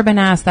haven't never been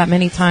asked that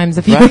many times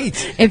if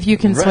you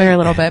can swear a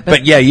little bit.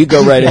 But yeah, you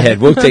go right ahead.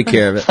 We'll take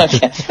care of it.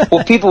 Okay.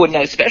 Well, people would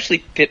know, especially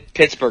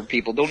Pittsburgh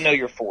people. They'll know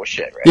you're full of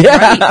shit, right?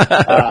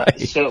 Yeah.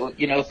 So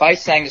if I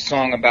sang a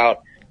song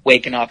about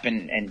waking up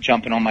and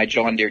jumping on my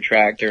John Deere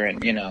tractor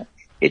and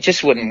it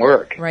just wouldn't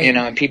work, right.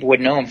 And people would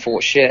know I'm full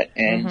of shit.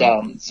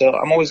 And, so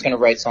I'm always going to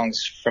write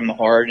songs from the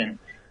heart. And,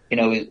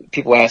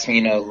 people ask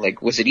me,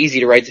 was it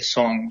easy to write this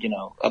song,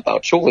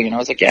 about Julie? And I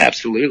was like, yeah,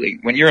 absolutely.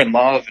 When you're in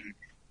love and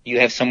you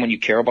have someone you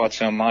care about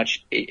so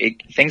much,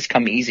 things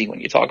come easy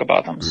when you talk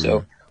about them. Mm-hmm.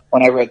 So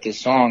when I wrote this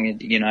song,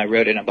 I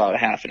wrote it in about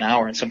half an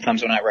hour. And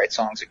sometimes when I write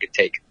songs, it could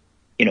take,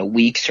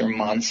 weeks or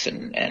months.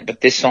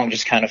 But this song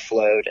just kind of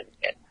flowed.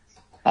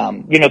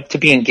 To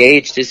be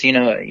engaged is,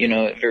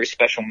 a very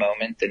special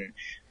moment. And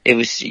it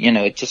was,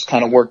 it just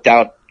kind of worked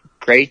out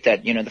great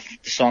that, the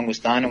song was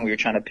done and we were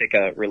trying to pick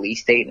a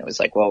release date. And it was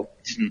like, well,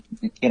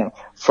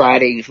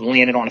 Friday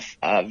landed on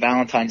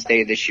Valentine's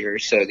Day this year.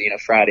 So,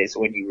 Friday is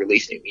when you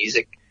release new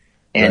music.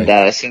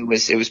 And, so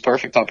it was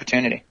perfect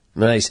opportunity.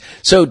 Nice.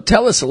 So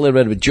tell us a little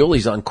bit about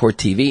Julie's on Court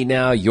TV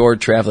now. You're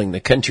traveling the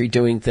country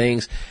doing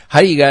things.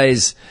 How do you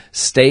guys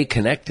stay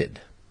connected?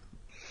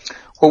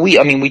 Well,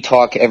 we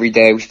talk every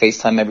day. We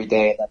FaceTime every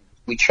day. And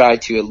we try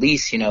to at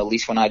least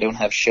when I don't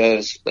have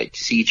shows, like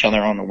see each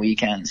other on the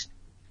weekends,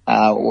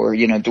 or,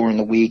 during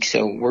the week.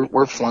 So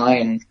we're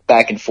flying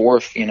back and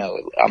forth,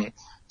 I'm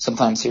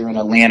sometimes here in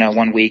Atlanta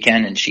one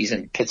weekend and she's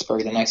in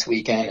Pittsburgh the next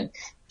weekend and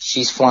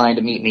she's flying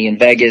to meet me in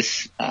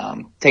Vegas,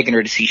 taking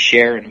her to see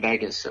Cher in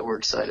Vegas. So we're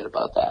excited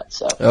about that.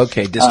 So,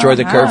 okay. Destroy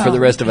the curve for the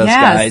rest of us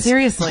guys.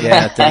 Seriously.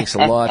 Yeah. Thanks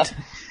a lot.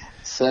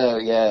 So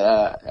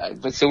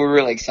so we're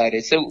really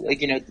excited. So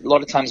a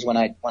lot of times when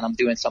I'm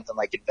doing something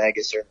like in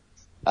Vegas or,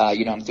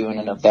 I'm doing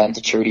an event,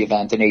 a charity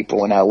event in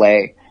April in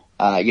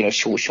LA,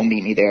 she'll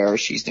meet me there or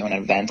she's doing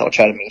an event. I'll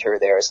try to meet her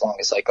there as long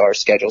as our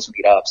schedules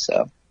meet up.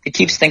 So it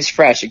keeps things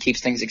fresh. It keeps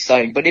things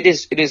exciting, but it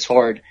is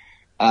hard,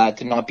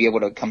 to not be able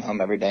to come home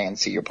every day and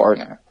see your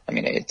partner. I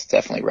mean, it's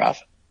definitely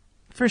rough.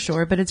 For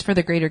sure. But it's for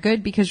the greater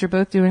good because you're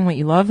both doing what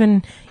you love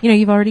and,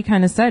 you've already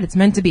kind of said it's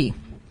meant to be.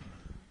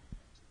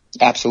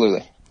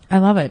 Absolutely. I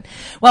love it.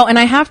 Well, and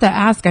I have to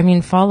ask,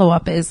 follow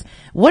up is,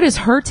 what is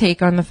her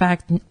take on the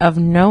fact of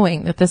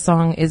knowing that this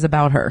song is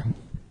about her?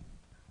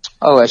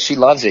 Oh, she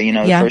loves it.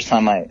 The first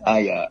time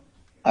I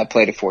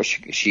played it for her,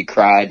 she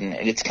cried, and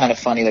it's kind of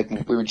funny. Like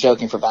we were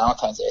joking for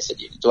Valentine's Day. I said,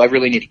 "Do I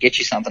really need to get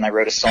you something? I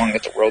wrote a song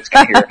that the world's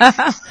gonna hear."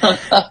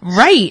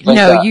 Right? But,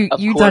 no,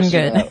 you done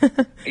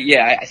good.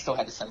 I still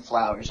had to send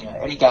flowers.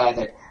 Any guy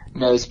that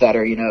knows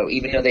better,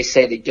 even though they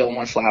say they don't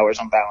want flowers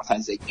on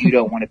Valentine's Day, you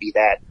don't want to be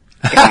that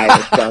guy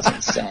that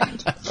doesn't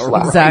send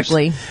flowers.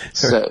 Exactly.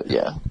 So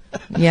yeah.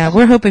 Yeah,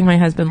 we're hoping my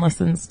husband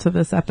listens to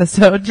this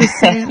episode. Just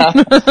saying.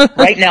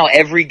 Right now,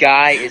 every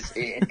guy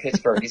in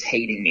Pittsburgh is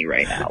hating me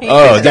right now.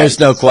 Oh, there's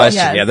no question.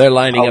 Yes. Yeah, they're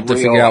lining up to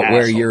figure out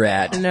where you're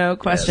at. No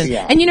question.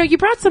 Yes. And you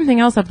brought something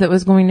else up that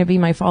was going to be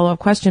my follow-up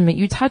question, but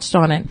you touched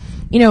on it.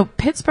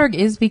 Pittsburgh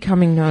is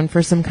becoming known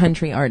for some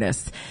country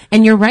artists.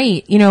 And you're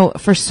right.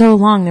 For so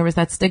long there was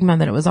that stigma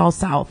that it was all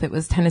South. It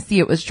was Tennessee.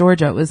 It was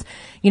Georgia. It was,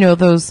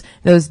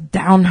 those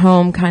down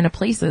home kind of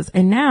places.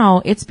 And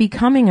now it's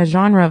becoming a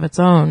genre of its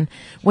own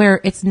where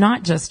it's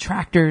not just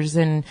tractors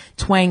and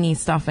twangy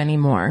stuff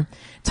anymore.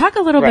 Talk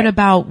a little bit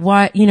about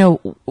what,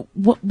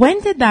 when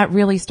did that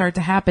really start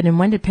to happen and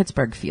when did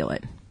Pittsburgh feel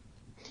it?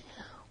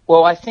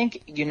 Well, I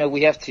think,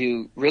 we have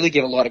to really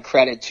give a lot of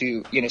credit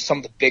to, some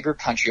of the bigger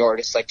country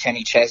artists like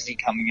Kenny Chesney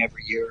coming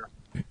every year.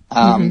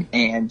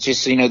 And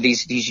just,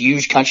 these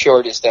huge country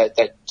artists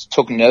that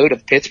took note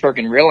of Pittsburgh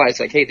and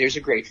realized like, hey, there's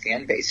a great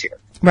fan base here.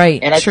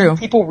 Right. And I think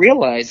people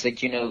realize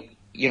like, in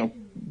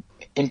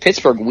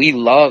Pittsburgh, we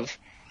love,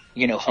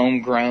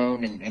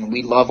 homegrown and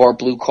we love our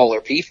blue collar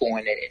people.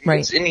 And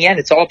in the end,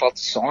 it's all about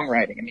the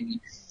songwriting. I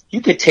mean, you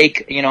could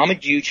take, I'm a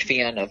huge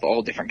fan of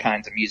all different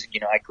kinds of music.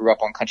 I grew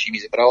up on country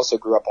music, but I also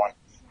grew up on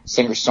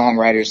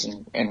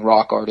singer-songwriters and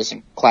rock artists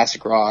and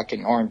classic rock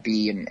and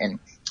R&B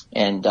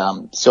and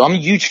so I'm a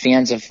huge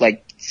fans of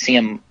like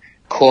seeing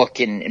Cook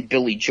and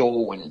Billy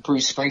Joel and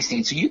Bruce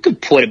Springsteen. So you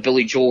could put a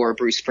Billy Joel or a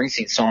Bruce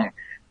Springsteen song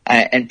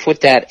and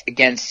put that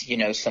against,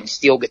 some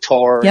steel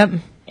guitar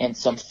and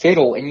some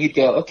fiddle, and you'd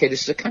go, okay,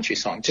 this is a country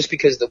song, just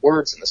because of the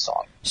words in the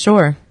song.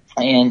 Sure.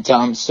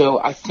 And so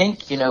I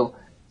think,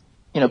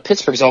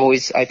 Pittsburgh's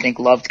always, I think,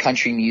 loved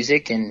country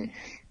music, and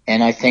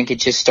I think it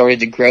just started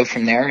to grow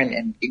from there,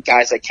 and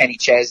guys like Kenny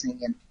Chesney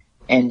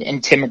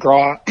and Tim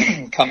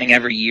McGraw coming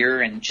every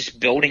year and just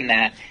building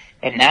that.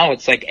 And now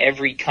it's like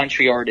every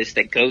country artist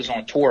that goes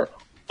on tour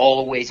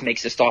always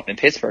makes a stop in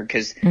Pittsburgh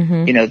because,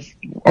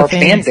 our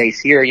fan base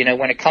here,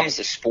 when it comes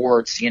to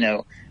sports,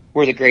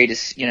 we're the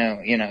greatest,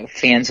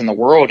 fans in the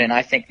world. And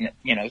I think,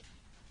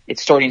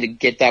 it's starting to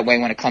get that way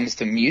when it comes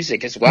to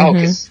music as well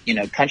because,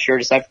 country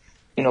artists, I've,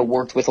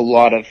 worked with a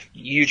lot of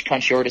huge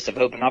country artists. I've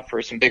opened up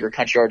for some bigger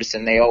country artists,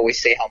 and they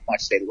always say how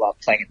much they love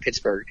playing in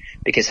Pittsburgh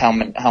because how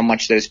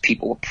much those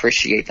people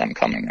appreciate them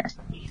coming there.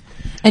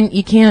 And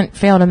you can't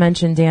fail to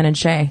mention Dan and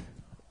Shay.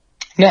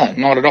 No,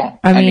 not at all.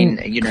 I mean,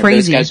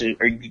 crazy. Those guys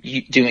are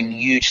doing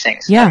huge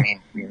things. Yeah. I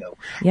mean,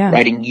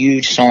 writing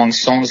huge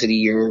songs of the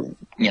year,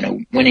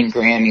 winning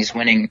Grammys,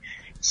 winning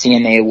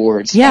CMA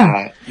awards.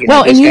 Yeah.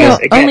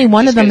 Only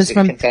one of them is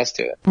from contest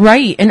to it.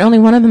 Right, and only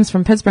one of them is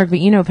from Pittsburgh.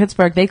 But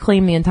Pittsburgh, they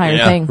claim the entire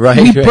thing. Right.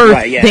 We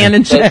birthed Dan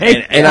and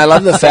Shay. And I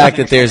love the fact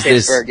that there's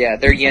this. Yeah,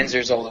 they're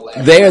Yinzers all the way.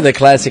 They are the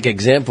classic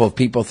example of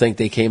people think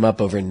they came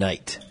up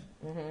overnight,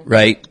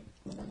 right?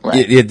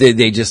 Right.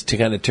 They just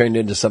kind of turned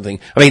into something.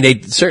 I mean,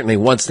 they certainly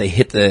once they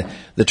hit the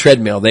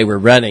treadmill, they were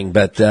running.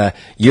 But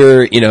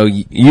you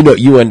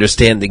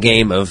understand the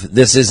game of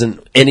this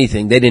isn't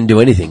anything. They didn't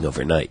do anything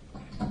overnight.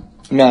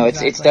 No,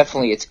 it's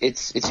definitely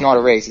it's not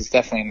a race. It's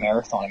definitely a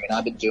marathon. I mean,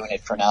 I've been doing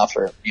it for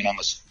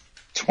almost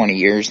 20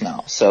 years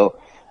now. So,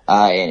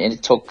 and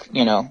it took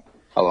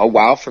a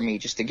while for me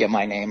just to get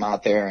my name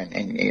out there,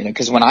 and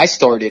because when I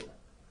started,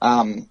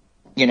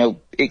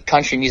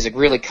 country music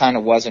really kind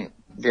of wasn't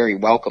very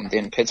welcomed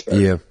in Pittsburgh.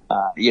 Yeah.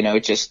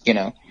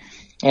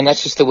 And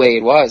that's just the way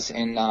it was.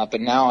 And,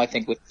 but now I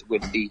think with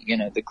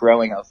the, the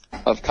growing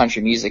of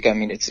country music, I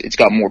mean, it's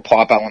got more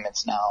pop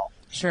elements now.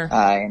 Sure.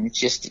 And it's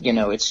just,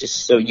 it's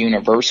just so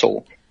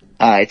universal.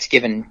 It's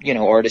given,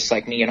 artists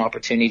like me an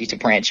opportunity to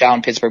branch out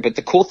in Pittsburgh. But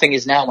the cool thing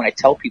is now when I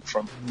tell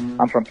people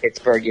I'm from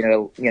Pittsburgh,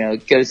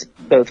 it goes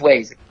both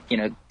ways.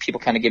 People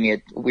kind of give me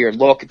a weird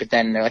look, but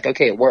then they're like,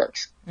 okay, it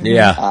works.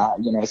 Yeah.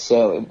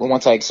 So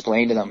once I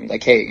explain to them,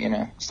 like,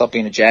 hey, stop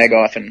being a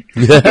Jagoff and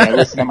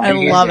listen to my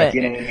music. Love it.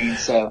 You know what I mean?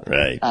 So,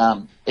 right.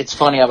 It's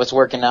funny. I was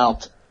working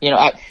out,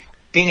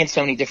 being in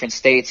so many different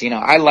states,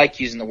 I like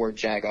using the word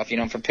Jagoff.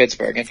 I'm from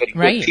Pittsburgh. And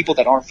right. People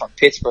that aren't from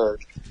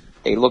Pittsburgh,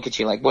 they look at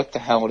you like, what the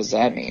hell does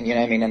that mean? You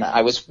know what I mean? And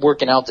I was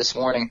working out this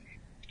morning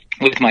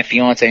with my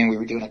fiance, and we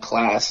were doing a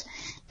class.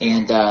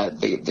 And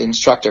the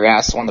instructor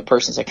asked one of the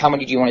persons, like, how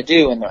many do you want to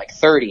do? And they're like,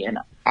 30. And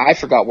I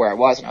forgot where I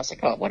was, and I was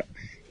like, oh, what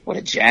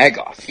a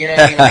Jagoff. You know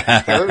what I mean?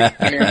 Like 30. You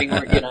know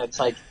what I mean? It's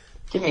like,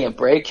 give me a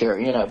break here,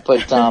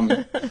 But,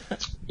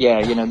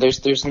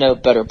 there's no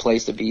better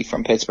place to be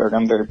from Pittsburgh.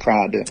 I'm very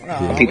proud to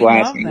people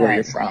ask me where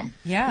you're from.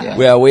 Yeah.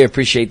 Well, we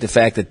appreciate the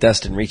fact that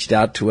Dustin reached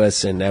out to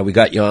us and we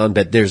got you on,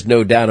 but there's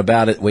no doubt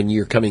about it. When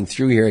you're coming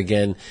through here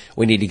again,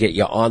 we need to get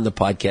you on the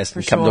podcast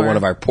and come to one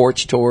of our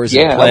porch tours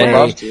and play I would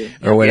love to.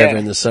 or whatever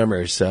in the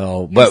summer.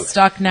 So, you're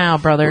stuck now,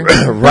 brother.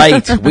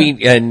 Right.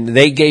 And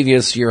they gave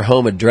us your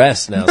home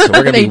address now, so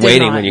we're going to be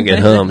waiting when you get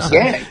home. So.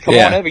 Yeah, come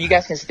on over. You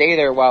guys can stay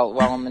there while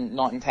I'm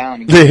not in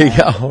town. There you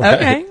go. Right.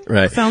 Okay.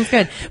 Right. Sounds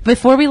good.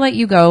 Before we let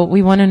you go,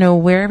 we want to know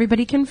where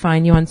everybody can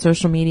find you on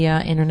social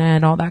media,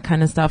 internet, all that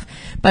kind of stuff.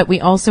 But we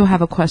also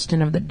have a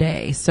question of the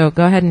day. So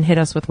go ahead and hit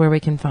us with where we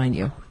can find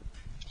you.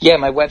 Yeah,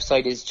 my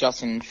website is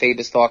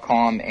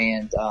justinfabus.com,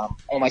 and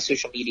all my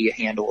social media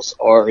handles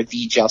are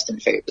the Justin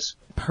Fabus.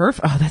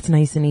 Perfect. Oh, that's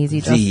nice and easy,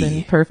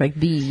 Justin. Perfect.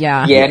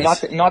 Yeah. Yeah,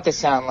 not to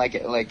sound like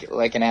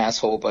an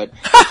asshole, but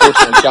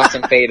unfortunately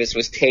Justin Fabus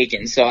was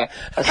taken. So I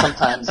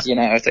sometimes,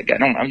 I was like,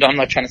 I'm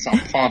not trying to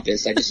sound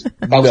pompous. That was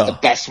the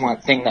best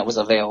thing that was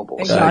available.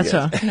 So.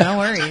 Gotcha. No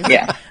worries.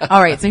 Yeah.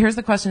 All right. So here's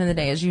the question of the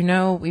day. As you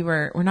know,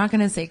 we're not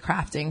going to say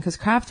crafting, because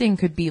crafting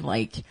could be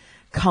like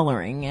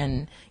coloring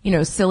and,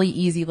 silly,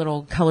 easy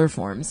little color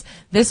forms.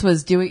 This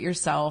was do it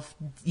yourself,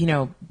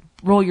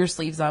 roll your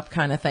sleeves up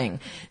kind of thing.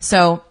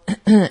 So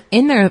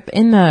in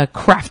the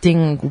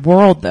crafting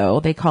world, though,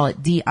 they call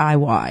it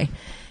DIY.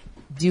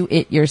 Do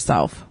it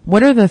yourself.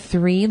 What are the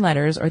 3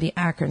 letters or the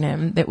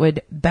acronym that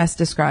would best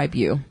describe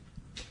you?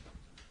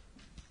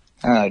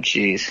 Oh,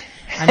 jeez.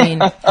 I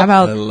mean, how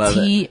about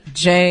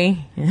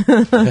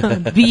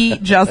TJ, B,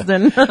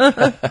 Justin?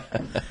 Famous.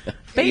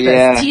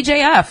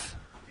 TJF.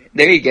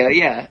 There you go,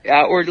 yeah.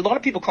 Or a lot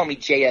of people call me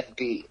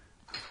JFB.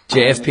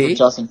 JFP?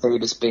 Justin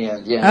Fabus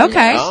Band, yeah.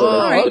 Okay. Yeah.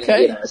 So,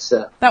 okay.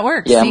 That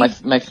works. Yeah,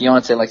 my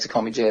fiance likes to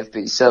call me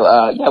JFB. So,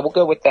 we'll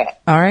go with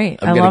that. All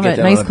right. I love it.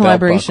 Nice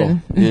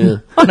collaboration. Yeah.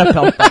 On a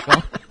belt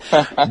buckle.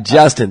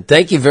 Justin,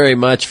 thank you very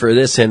much for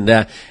this.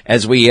 And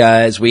as we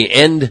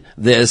end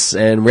this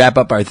and wrap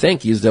up our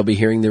thank yous, they'll be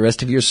hearing the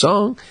rest of your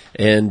song.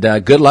 And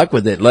good luck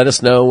with it. Let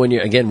us know when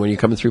you're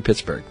coming through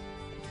Pittsburgh.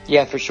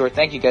 Yeah, for sure.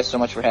 Thank you guys so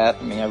much for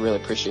having me. I really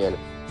appreciate it.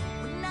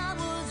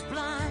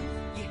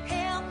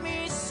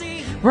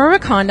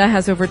 Rorick Honda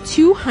has over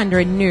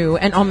 200 new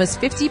and almost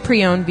 50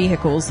 pre-owned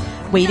vehicles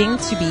waiting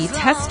to be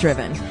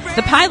test-driven.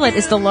 The Pilot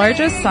is the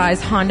largest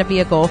size Honda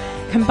vehicle,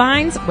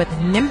 combines with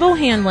nimble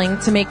handling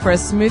to make for a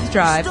smooth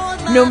drive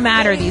no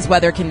matter these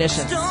weather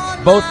conditions.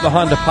 Both the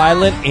Honda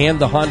Pilot and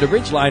the Honda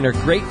Ridgeline are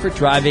great for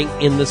driving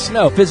in the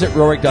snow. Visit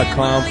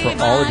Rorick.com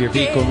for all of your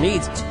vehicle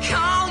needs.